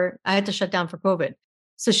before I had to shut down for COVID.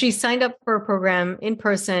 So she signed up for a program in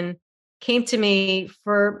person, came to me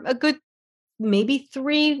for a good maybe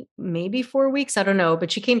 3, maybe 4 weeks. I don't know,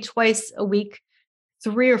 but she came twice a week,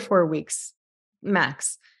 3 or 4 weeks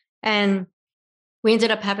max. And we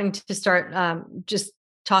ended up having to start just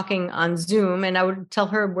talking on Zoom. And I would tell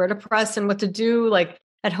her where to press and what to do, like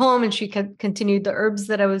at home. And she continued the herbs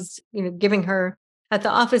that I was, giving her at the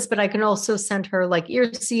office. But I can also send her like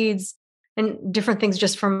ear seeds and different things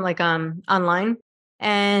just from like online.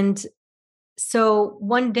 And so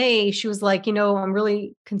one day she was like, I'm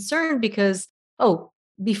really concerned because, oh,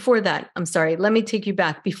 before that, I'm sorry, let me take you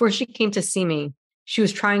back. Before she came to see me, she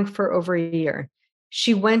was trying for over a year.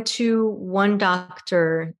 She went to one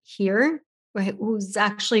doctor here who's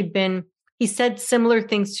actually he said similar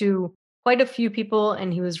things to quite a few people,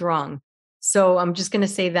 and he was wrong. So I'm just going to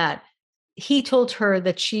say that. He told her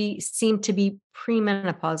that she seemed to be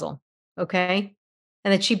premenopausal. Okay.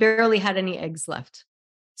 And that she barely had any eggs left.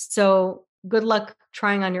 So good luck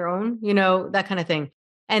trying on your own, that kind of thing.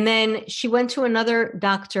 And then she went to another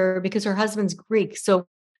doctor because her husband's Greek. So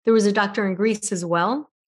there was a doctor in Greece as well,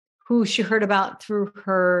 who she heard about through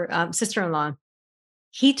her sister-in-law.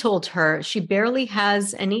 He told her she barely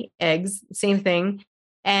has any eggs, same thing,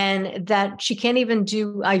 and that she can't even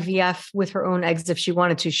do IVF with her own eggs if she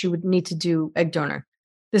wanted to. She would need to do egg donor.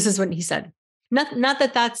 This is what he said. Not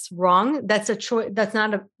that that's wrong. That's a choice. That's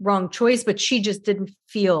not a wrong choice, but she just didn't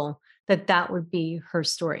feel that would be her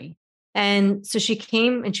story. And so she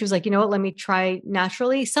came and she was like, you know what, let me try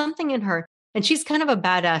naturally, something in her. And she's kind of a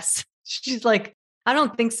badass. She's like, I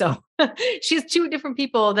don't think so. She has 2 different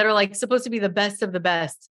people that are like supposed to be the best of the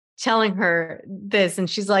best telling her this. And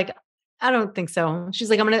she's like, I don't think so. She's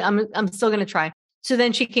like, I'm still going to try. So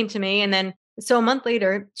then she came to me, and then, so a month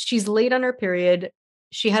later, she's late on her period.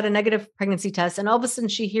 She had a negative pregnancy test, and all of a sudden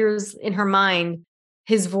she hears in her mind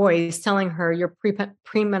his voice telling her you're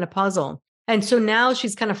premenopausal. And so now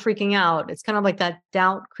she's kind of freaking out. It's kind of like that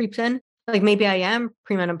doubt creeps in. Like, maybe I am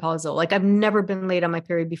premenopausal. Like, I've never been late on my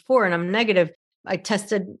period before, and I'm negative. I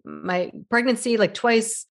tested my pregnancy like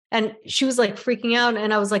twice, and she was like freaking out.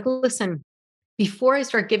 And I was like, listen, before I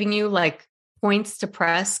start giving you like points to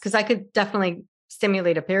press, because I could definitely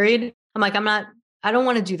stimulate a period, I'm like, I don't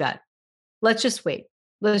want to do that. Let's just wait.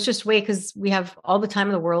 Let's just wait, because we have all the time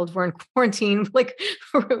in the world. We're in quarantine, like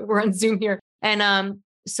we're on Zoom here. And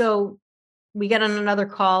so we get on another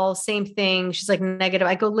call, same thing. She's like negative.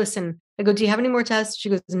 I go, listen, do you have any more tests? She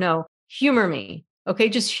goes, no. Humor me. Okay,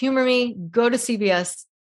 just humor me. Go to CVS,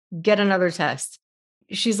 get another test.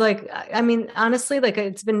 She's like, I mean, honestly, like,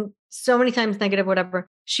 it's been so many times negative, whatever.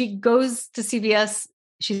 She goes to CVS,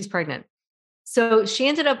 she's pregnant. So she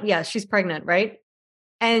ended up, yeah, she's pregnant, right?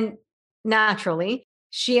 And naturally,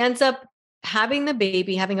 she ends up having the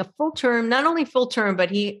baby, having a full term, not only full term,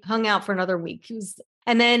 but he hung out for another week.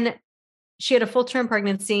 And then she had a full term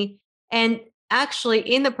pregnancy. And actually,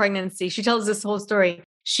 in the pregnancy, she tells this whole story.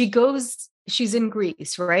 She's in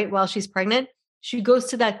Greece, right? While she's pregnant, she goes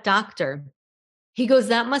to that doctor. He goes,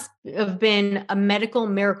 that must have been a medical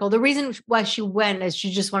miracle. The reason why she went is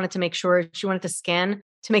she just wanted to make sure, she wanted to scan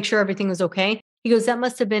to make sure everything was okay. He goes, that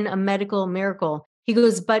must have been a medical miracle. He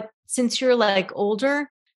goes, but since you're like older,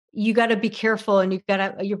 you got to be careful and you're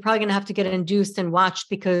probably going to have to get induced and watched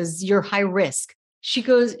because you're high risk. She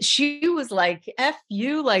goes, she was like, F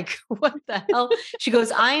you, like, what the hell? She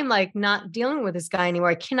goes, I am like not dealing with this guy anymore.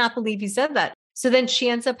 I cannot believe he said that. So then she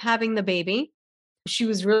ends up having the baby. She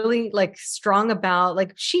was really like strong about,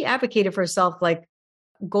 like, she advocated for herself like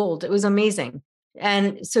gold. It was amazing.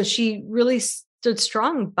 And so she really stood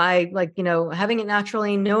strong by, like, having it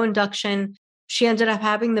naturally, no induction. She ended up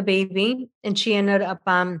having the baby, and she ended up,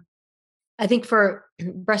 I think, for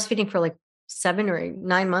breastfeeding for like 7 or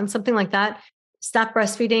 9 months, something like that. Stopped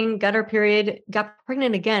breastfeeding, got her period, got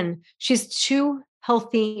pregnant again. She's 2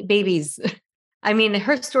 healthy babies. I mean,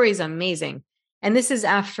 her story is amazing. And this is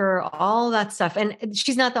after all that stuff. And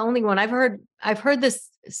she's not the only one. I've heard this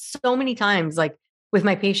so many times, like with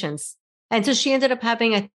my patients. And so she ended up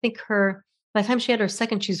having, I think, by the time she had her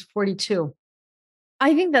second, she's 42.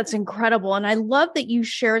 I think that's incredible. And I love that you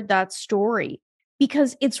shared that story,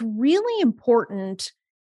 because it's really important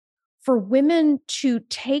for women to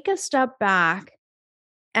take a step back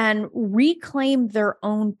and reclaim their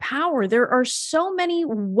own power. There are so many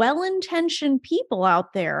well-intentioned people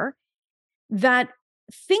out there that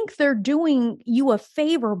think they're doing you a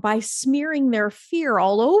favor by smearing their fear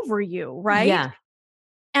all over you, right? Yeah.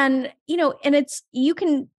 And, and you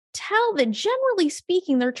can tell that generally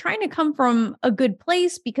speaking, they're trying to come from a good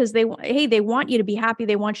place because they want you to be happy.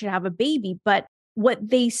 They want you to have a baby, but what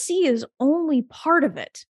they see is only part of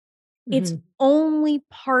it. It's only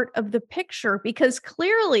part of the picture, because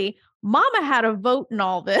clearly mama had a vote in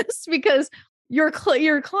all this, because your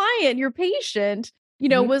client, your patient,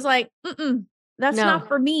 was like, that's not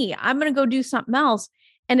for me. I'm going to go do something else.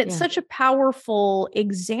 And it's such a powerful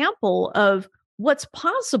example of what's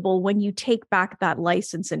possible when you take back that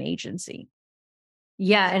license and agency.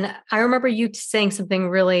 Yeah. And I remember you saying something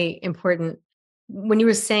really important when you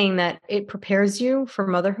were saying that it prepares you for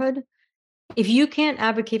motherhood. If you can't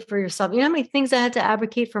advocate for yourself, how many things I had to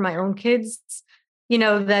advocate for my own kids,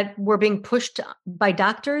 that were being pushed by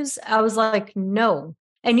doctors. I was like, no.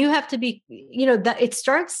 And you have to be, that it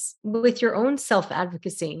starts with your own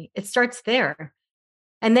self-advocacy. It starts there.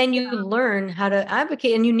 And then you learn how to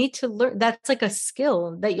advocate, and you need to learn. That's like a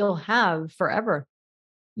skill that you'll have forever.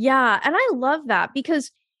 Yeah. And I love that,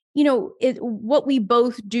 because, what we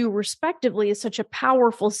both do respectively is such a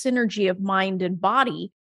powerful synergy of mind and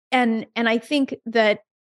body. And I think that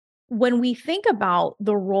when we think about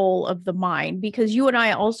the role of the mind, because you and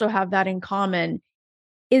I also have that in common,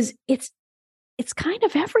 is it's kind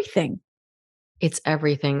of everything. It's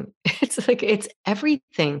everything. It's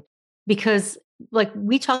everything, because like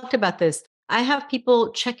we talked about this, I have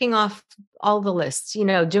people checking off all the lists,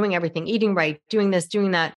 doing everything, eating right, doing this,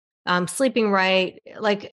 doing that, sleeping right.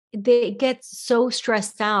 Like they get so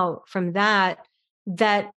stressed out from that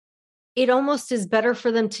it almost is better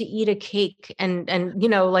for them to eat a cake and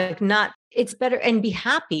like not, it's better and be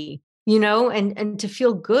happy, and to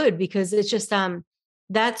feel good, because it's just,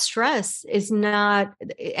 that stress is not,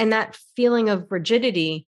 and that feeling of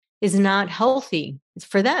rigidity is not healthy. It's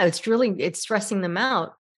for that. It's stressing them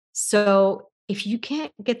out. So if you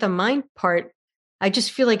can't get the mind part, I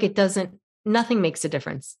just feel like nothing makes a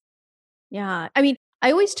difference. Yeah. I mean,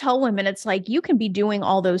 I always tell women, it's like, you can be doing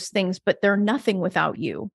all those things, but they're nothing without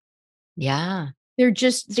you. Yeah. They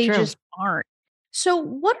just aren't. So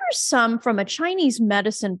what are some, from a Chinese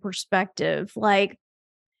medicine perspective, like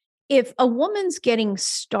if a woman's getting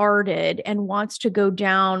started and wants to go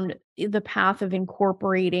down the path of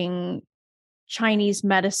incorporating Chinese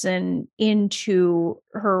medicine into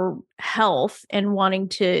her health and wanting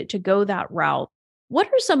to go that route, what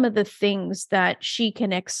are some of the things that she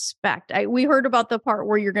can expect? We heard about the part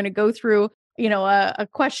where you're going to go through, a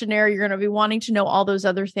questionnaire. You're going to be wanting to know all those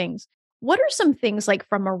other things. What are some things, like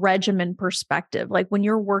from a regimen perspective, like when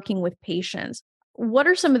you're working with patients, what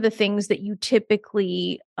are some of the things that you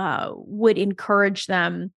typically would encourage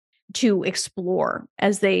them to explore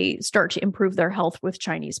as they start to improve their health with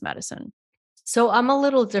Chinese medicine? So I'm a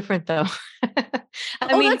little different though.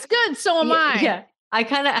 I mean, that's good. So am I. Yeah. I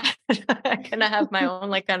kind of have my own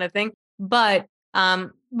like kind of thing. But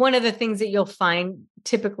one of the things that you'll find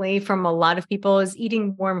typically from a lot of people is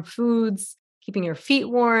eating warm foods, keeping your feet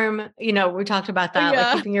warm. We talked about that,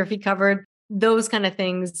 like keeping your feet covered, those kind of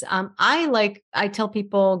things. I tell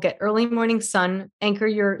people, get early morning sun, anchor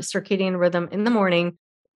your circadian rhythm in the morning.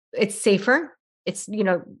 It's safer. It's,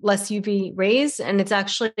 less UV rays, and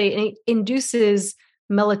it induces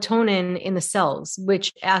melatonin in the cells,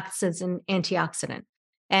 which acts as an antioxidant.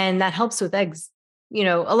 And that helps with eggs.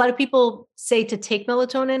 a lot of people say to take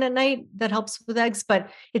melatonin at night that helps with eggs, but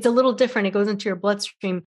it's a little different. It goes into your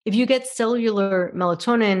bloodstream. If you get cellular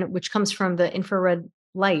melatonin, which comes from the infrared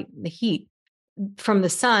light, the heat from the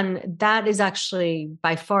sun, that is actually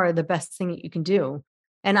by far the best thing that you can do.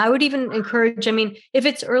 And I would even encourage, if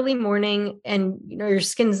it's early morning and, your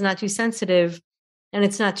skin's not too sensitive and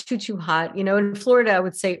it's not too hot, in Florida, I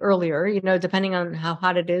would say earlier, depending on how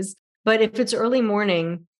hot it is. But if it's early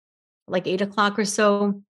morning, like 8 o'clock or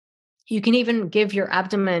so, you can even give your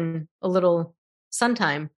abdomen a little sun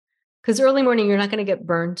time, because early morning, you're not going to get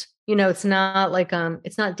burnt. It's not like,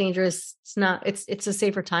 it's not dangerous. It's a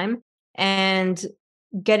safer time. And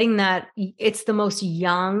getting that, it's the most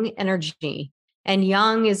yang energy, and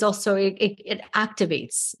yang is also, it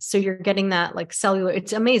activates. So you're getting that like cellular,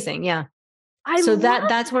 it's amazing. Yeah.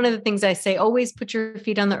 That's one of the things I say, always put your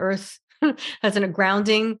feet on the earth as in a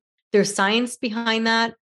grounding. There's science behind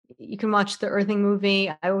that. You can watch the Earthing movie.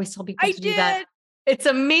 I always tell people to do that. It's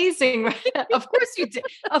amazing, right? Of course you did.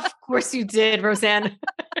 Of course you did, Roseanne.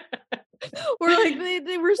 We're like,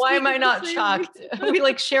 they were. Why am I not shocked? We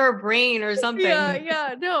like share a brain or something.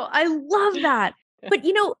 Yeah. No, I love that. But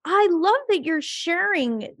I love that you're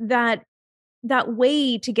sharing that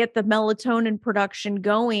way to get the melatonin production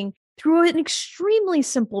going through an extremely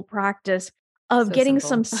simple practice of getting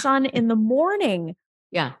some sun in the morning.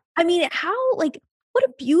 Yeah. What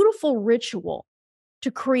a beautiful ritual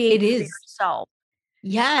to create for yourself.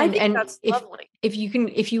 Yeah. I think that's lovely.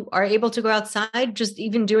 If you are able to go outside, just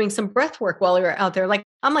even doing some breath work while you're out there, like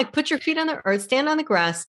I'm like, put your feet on the earth, stand on the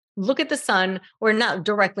grass, look at the sun, or not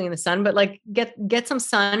directly in the sun, but like get some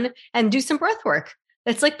sun and do some breath work.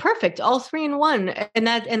 That's like perfect. All three in one. And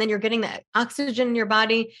then you're getting that oxygen in your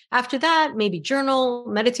body. After that, maybe journal,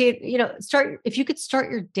 meditate, if you could start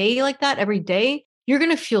your day like that every day, you're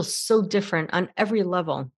going to feel so different on every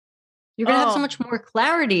level. You're going to have so much more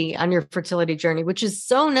clarity on your fertility journey, which is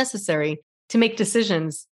so necessary to make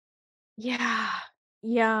decisions. Yeah.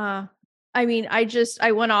 Yeah. I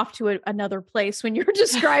went off to another place when you were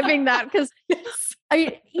describing that, because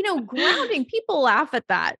grounding, people laugh at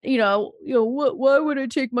that. Why would I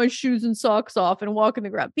take my shoes and socks off and walk in the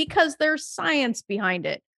ground? Because there's science behind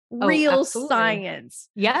it. Real science.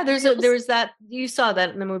 Yeah. There's that, you saw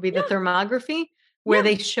that in the movie, The Thermography, where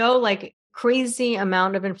they show like crazy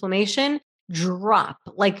amount of inflammation drop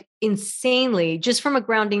like insanely just from a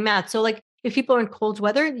grounding mat. So like if people are in cold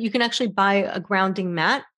weather, you can actually buy a grounding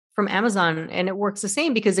mat from Amazon, and it works the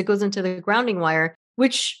same because it goes into the grounding wire,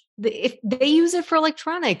 which if they use it for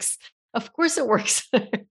electronics, of course it works.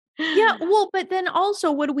 Yeah. Well, but then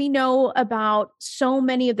also, what do we know about so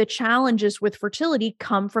many of the challenges with fertility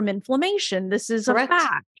come from inflammation? This is Correct. A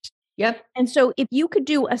fact. Yep. And so if you could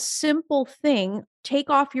do a simple thing, take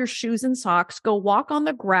off your shoes and socks, go walk on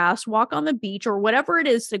the grass, walk on the beach, or whatever it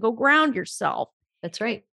is to go ground yourself. That's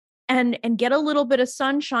right. And get a little bit of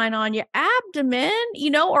sunshine on your abdomen,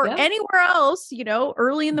 or anywhere else,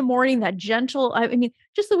 early in the morning, that gentle,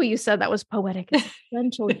 just the way you said that was poetic.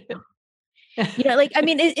 Gentle.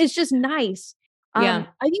 It's just nice. I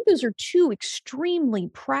think those are two extremely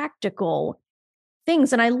practical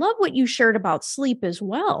things. And I love what you shared about sleep as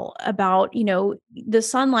well, about, the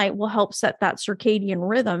sunlight will help set that circadian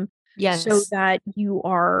rhythm. Yes. So that you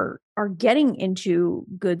are getting into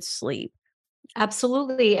good sleep.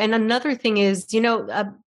 Absolutely. And another thing is,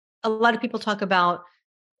 a lot of people talk about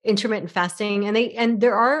intermittent fasting, and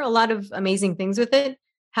there are a lot of amazing things with it.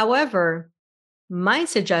 However, my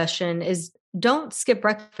suggestion is don't skip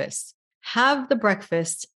breakfast. Have the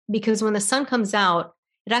breakfast, because when the sun comes out,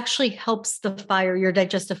 it actually helps the fire, your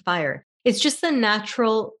digestive fire. It's just the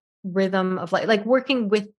natural rhythm of like working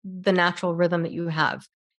with the natural rhythm that you have.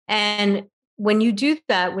 And when you do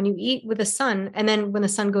that, when you eat with the sun, and then when the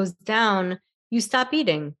sun goes down, you stop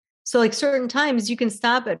eating. So like certain times you can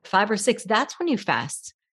stop at 5 or 6. That's when you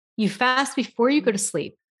fast. You fast before you go to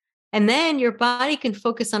sleep. And then your body can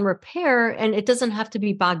focus on repair, and it doesn't have to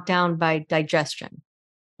be bogged down by digestion.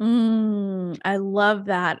 I love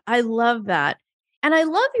that. I love that. And I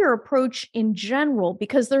love your approach in general,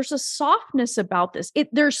 because there's a softness about this.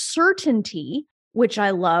 There's certainty, which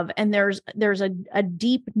I love. And there's a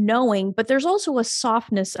deep knowing, but there's also a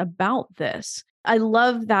softness about this. I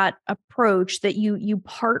love that approach that you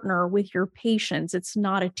partner with your patients. It's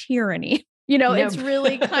not a tyranny. It's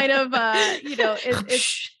really kind of,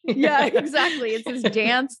 yeah, exactly. It's this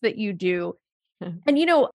dance that you do.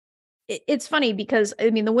 And, it's funny because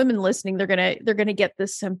the women listening, they're going to get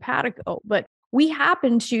this simpatico, but we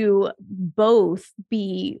happen to both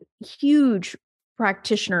be huge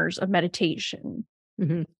practitioners of meditation.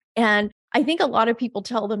 Mm-hmm. And I think a lot of people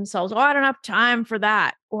tell themselves, oh, I don't have time for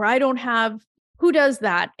that, or I don't have who does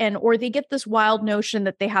that? And or they get this wild notion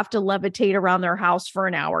that they have to levitate around their house for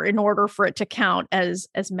an hour in order for it to count as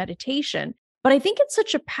meditation. But I think it's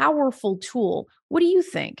such a powerful tool. What do you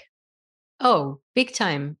think? Oh, big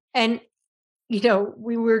time. And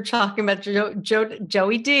we were talking about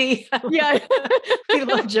Joey D. Yeah. We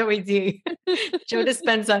love Joey D. Joe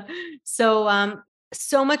Dispenza.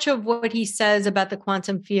 So much of what he says about the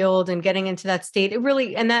quantum field and getting into that state,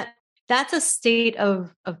 that's a state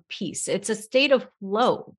of peace. It's a state of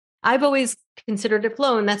flow. I've always considered it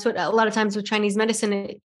flow. And that's what a lot of times with Chinese medicine,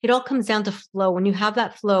 it all comes down to flow. When you have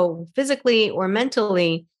that flow physically or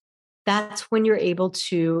mentally, that's when you're able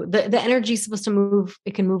to, the energy is supposed to move.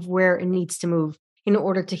 It can move where it needs to move in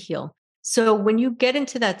order to heal. So when you get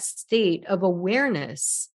into that state of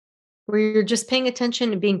awareness, where you're just paying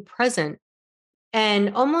attention and being present,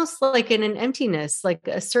 and almost like in an emptiness, like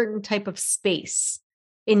a certain type of space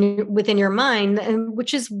within your mind, and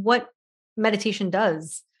which is what meditation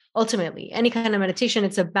does. Ultimately, any kind of meditation,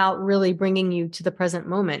 it's about really bringing you to the present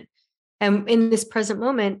moment. And in this present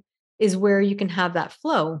moment is where you can have that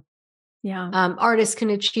flow. Yeah. Artists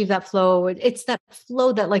can achieve that flow. It's that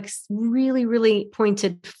flow, that like really, really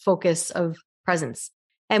pointed focus of presence.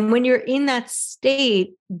 And when you're in that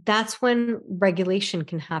state, that's when regulation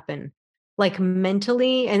can happen, like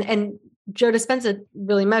mentally. And Joe Dispenza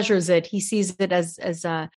really measures it. He sees it as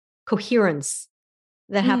a coherence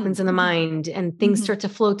that happens in the mind, and things start to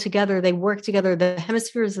flow together. They work together. The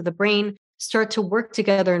hemispheres of the brain start to work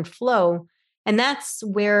together and flow. And that's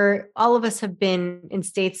where all of us have been in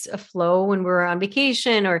states of flow when we're on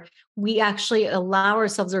vacation, or we actually allow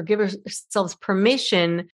ourselves or give ourselves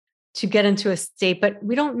permission to get into a state, but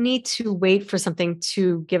we don't need to wait for something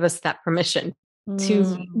to give us that permission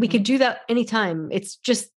we could do that anytime. It's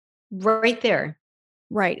just right there.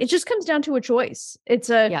 Right. It just comes down to a choice. It's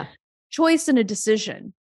a choice and a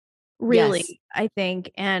decision, really, yes. I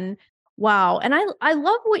think. And wow. And I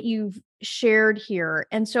love what you've shared here.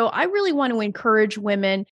 And so I really want to encourage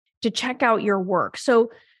women to check out your work. So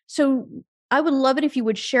I would love it if you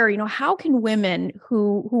would share, how can women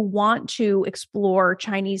who want to explore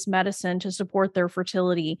Chinese medicine to support their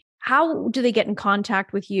fertility, how do they get in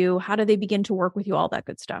contact with you? How do they begin to work with you? All that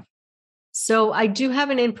good stuff. So I do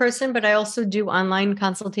have an in-person, but I also do online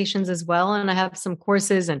consultations as well. And I have some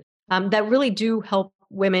courses and that really do help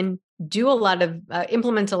women do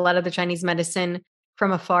implement a lot of the Chinese medicine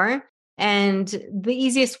from afar. And the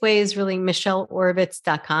easiest way is really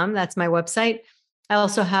michelleorovitz.com. That's my website. I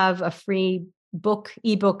also have a free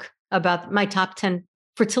ebook about my top 10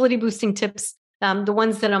 fertility boosting tips. The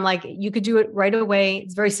ones that I'm like, you could do it right away.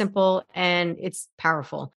 It's very simple and it's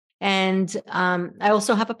powerful. And I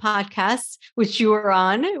also have a podcast, which you are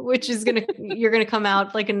on, which is you're going to come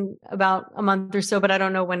out like in about a month or so, but I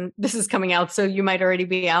don't know when this is coming out. So you might already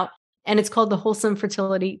be out. And it's called the Wholesome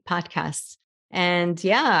Fertility Podcast. And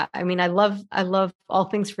yeah, I mean, I love all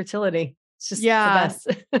things fertility. It's just the best.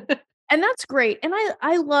 And that's great. And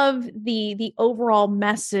I love the overall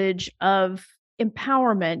message of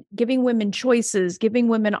empowerment, giving women choices, giving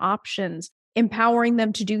women options, empowering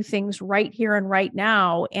them to do things right here and right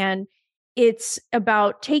now. And it's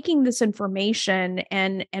about taking this information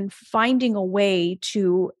and finding a way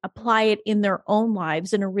to apply it in their own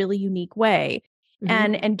lives in a really unique way.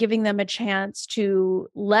 And giving them a chance to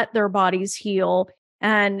let their bodies heal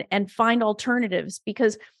and find alternatives,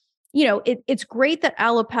 because it's great that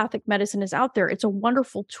allopathic medicine is out there. It's a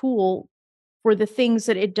wonderful tool for the things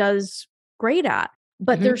that it does great at.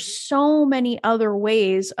 But there's so many other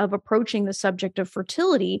ways of approaching the subject of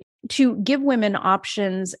fertility to give women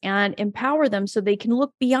options and empower them so they can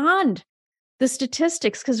look beyond the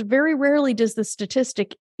statistics, because very rarely does the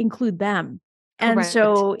statistic include them. And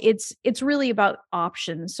so it's really about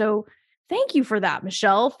options. So thank you for that,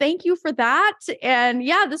 Michelle. Thank you for that. And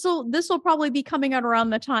yeah, this will probably be coming out around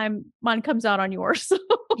the time mine comes out on yours.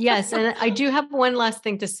 Yes. And I do have one last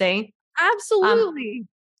thing to say. Absolutely.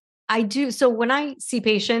 I do. So when I see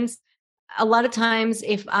patients, a lot of times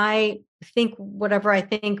if I think whatever I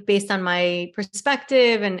think based on my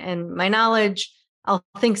perspective and my knowledge, I'll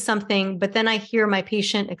think something, but then I hear my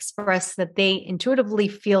patient express that they intuitively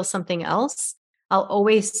feel something else. I'll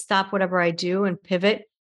always stop whatever I do and pivot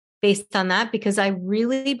based on that, because I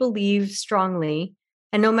really believe strongly,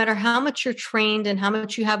 and no matter how much you're trained and how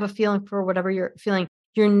much you have a feeling for whatever you're feeling,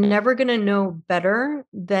 you're never going to know better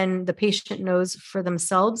than the patient knows for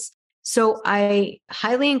themselves. So I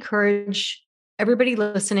highly encourage everybody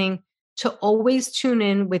listening to always tune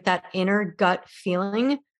in with that inner gut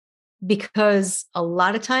feeling, because a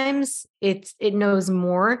lot of times it knows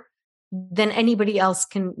more than anybody else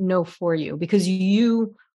can know for you, because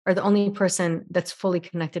you are the only person that's fully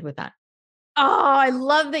connected with that. Oh, I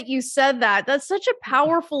love that you said that. That's such a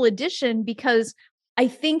powerful addition because I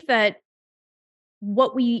think that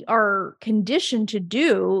what we are conditioned to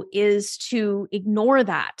do is to ignore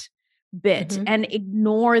that bit and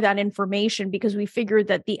ignore that information because we figure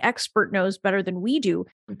that the expert knows better than we do.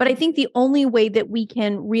 But I think the only way that we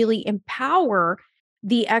can really empower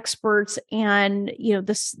the experts and,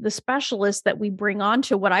 the specialists that we bring on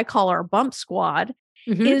to what I call our bump squad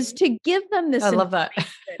is to give them this. I love that.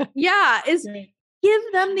 Give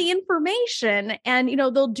them the information and,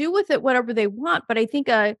 they'll do with it whatever they want. But I think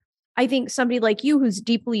somebody like you who's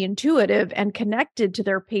deeply intuitive and connected to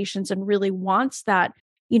their patients and really wants that,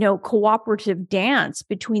 cooperative dance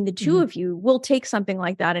between the two of you will take something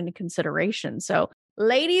like that into consideration. So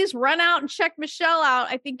ladies, run out and check Michelle out.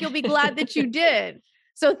 I think you'll be glad that you did.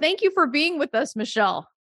 So thank you for being with us, Michelle.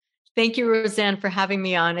 Thank you, Roseanne, for having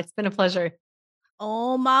me on. It's been a pleasure.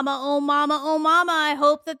 Oh, mama, oh, mama, oh, mama. I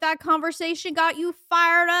hope that conversation got you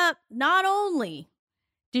fired up. Not only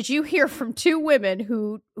did you hear from two women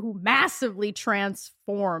who massively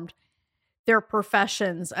transformed their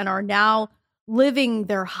professions and are now living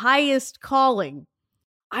their highest calling,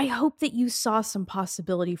 I hope that you saw some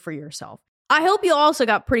possibility for yourself. I hope you also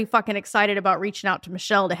got pretty fucking excited about reaching out to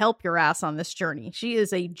Michelle to help your ass on this journey. She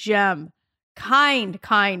is a gem, kind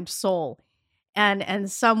soul,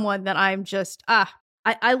 and someone that I'm just,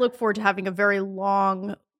 I look forward to having a very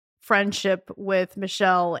long friendship with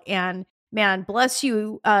Michelle. And man, bless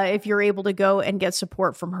you if you're able to go and get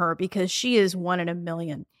support from her because she is one in a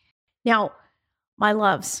million. Now, my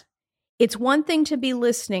loves, it's one thing to be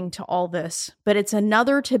listening to all this, but it's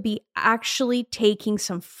another to be actually taking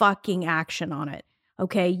some fucking action on it.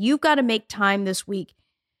 Okay, you've got to make time this week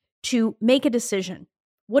to make a decision.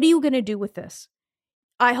 What are you going to do with this?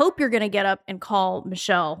 I hope you're going to get up and call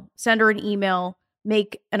Michelle, send her an email,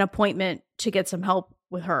 make an appointment to get some help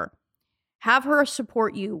with her. Have her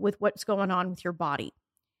support you with what's going on with your body.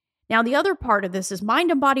 Now, the other part of this is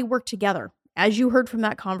mind and body work together, as you heard from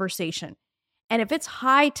that conversation. And if it's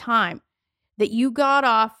high time that you got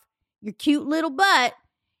off your cute little butt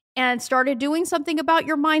and started doing something about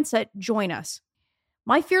your mindset, join us.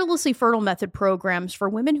 My Fearlessly Fertile Method programs for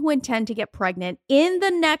women who intend to get pregnant in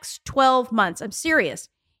the next 12 months. I'm serious.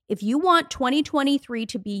 If you want 2023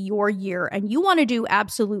 to be your year and you want to do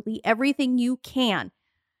absolutely everything you can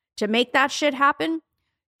to make that shit happen,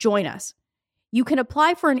 join us. You can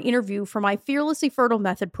apply for an interview for my Fearlessly Fertile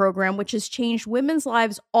Method program, which has changed women's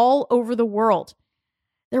lives all over the world.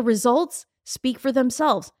 Their results speak for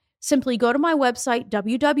themselves. Simply go to my website,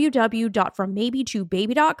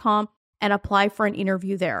 www.frommaybe2baby.com, and apply for an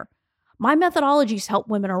interview there. My methodologies help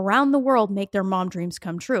women around the world make their mom dreams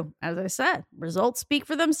come true. As I said, results speak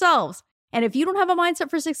for themselves. And if you don't have a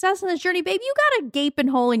mindset for success in this journey, babe, you got a gaping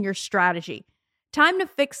hole in your strategy. Time to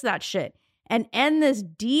fix that shit and end this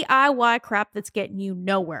DIY crap that's getting you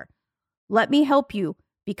nowhere. Let me help you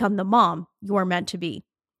become the mom you are meant to be.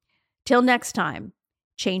 Till next time,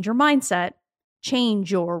 change your mindset,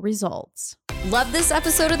 change your results. Love this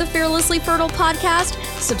episode of the Fearlessly Fertile podcast?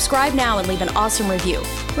 Subscribe now and leave an awesome review.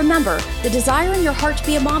 Remember, the desire in your heart to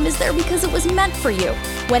be a mom is there because it was meant for you.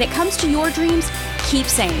 When it comes to your dreams, keep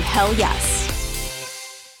saying hell yes.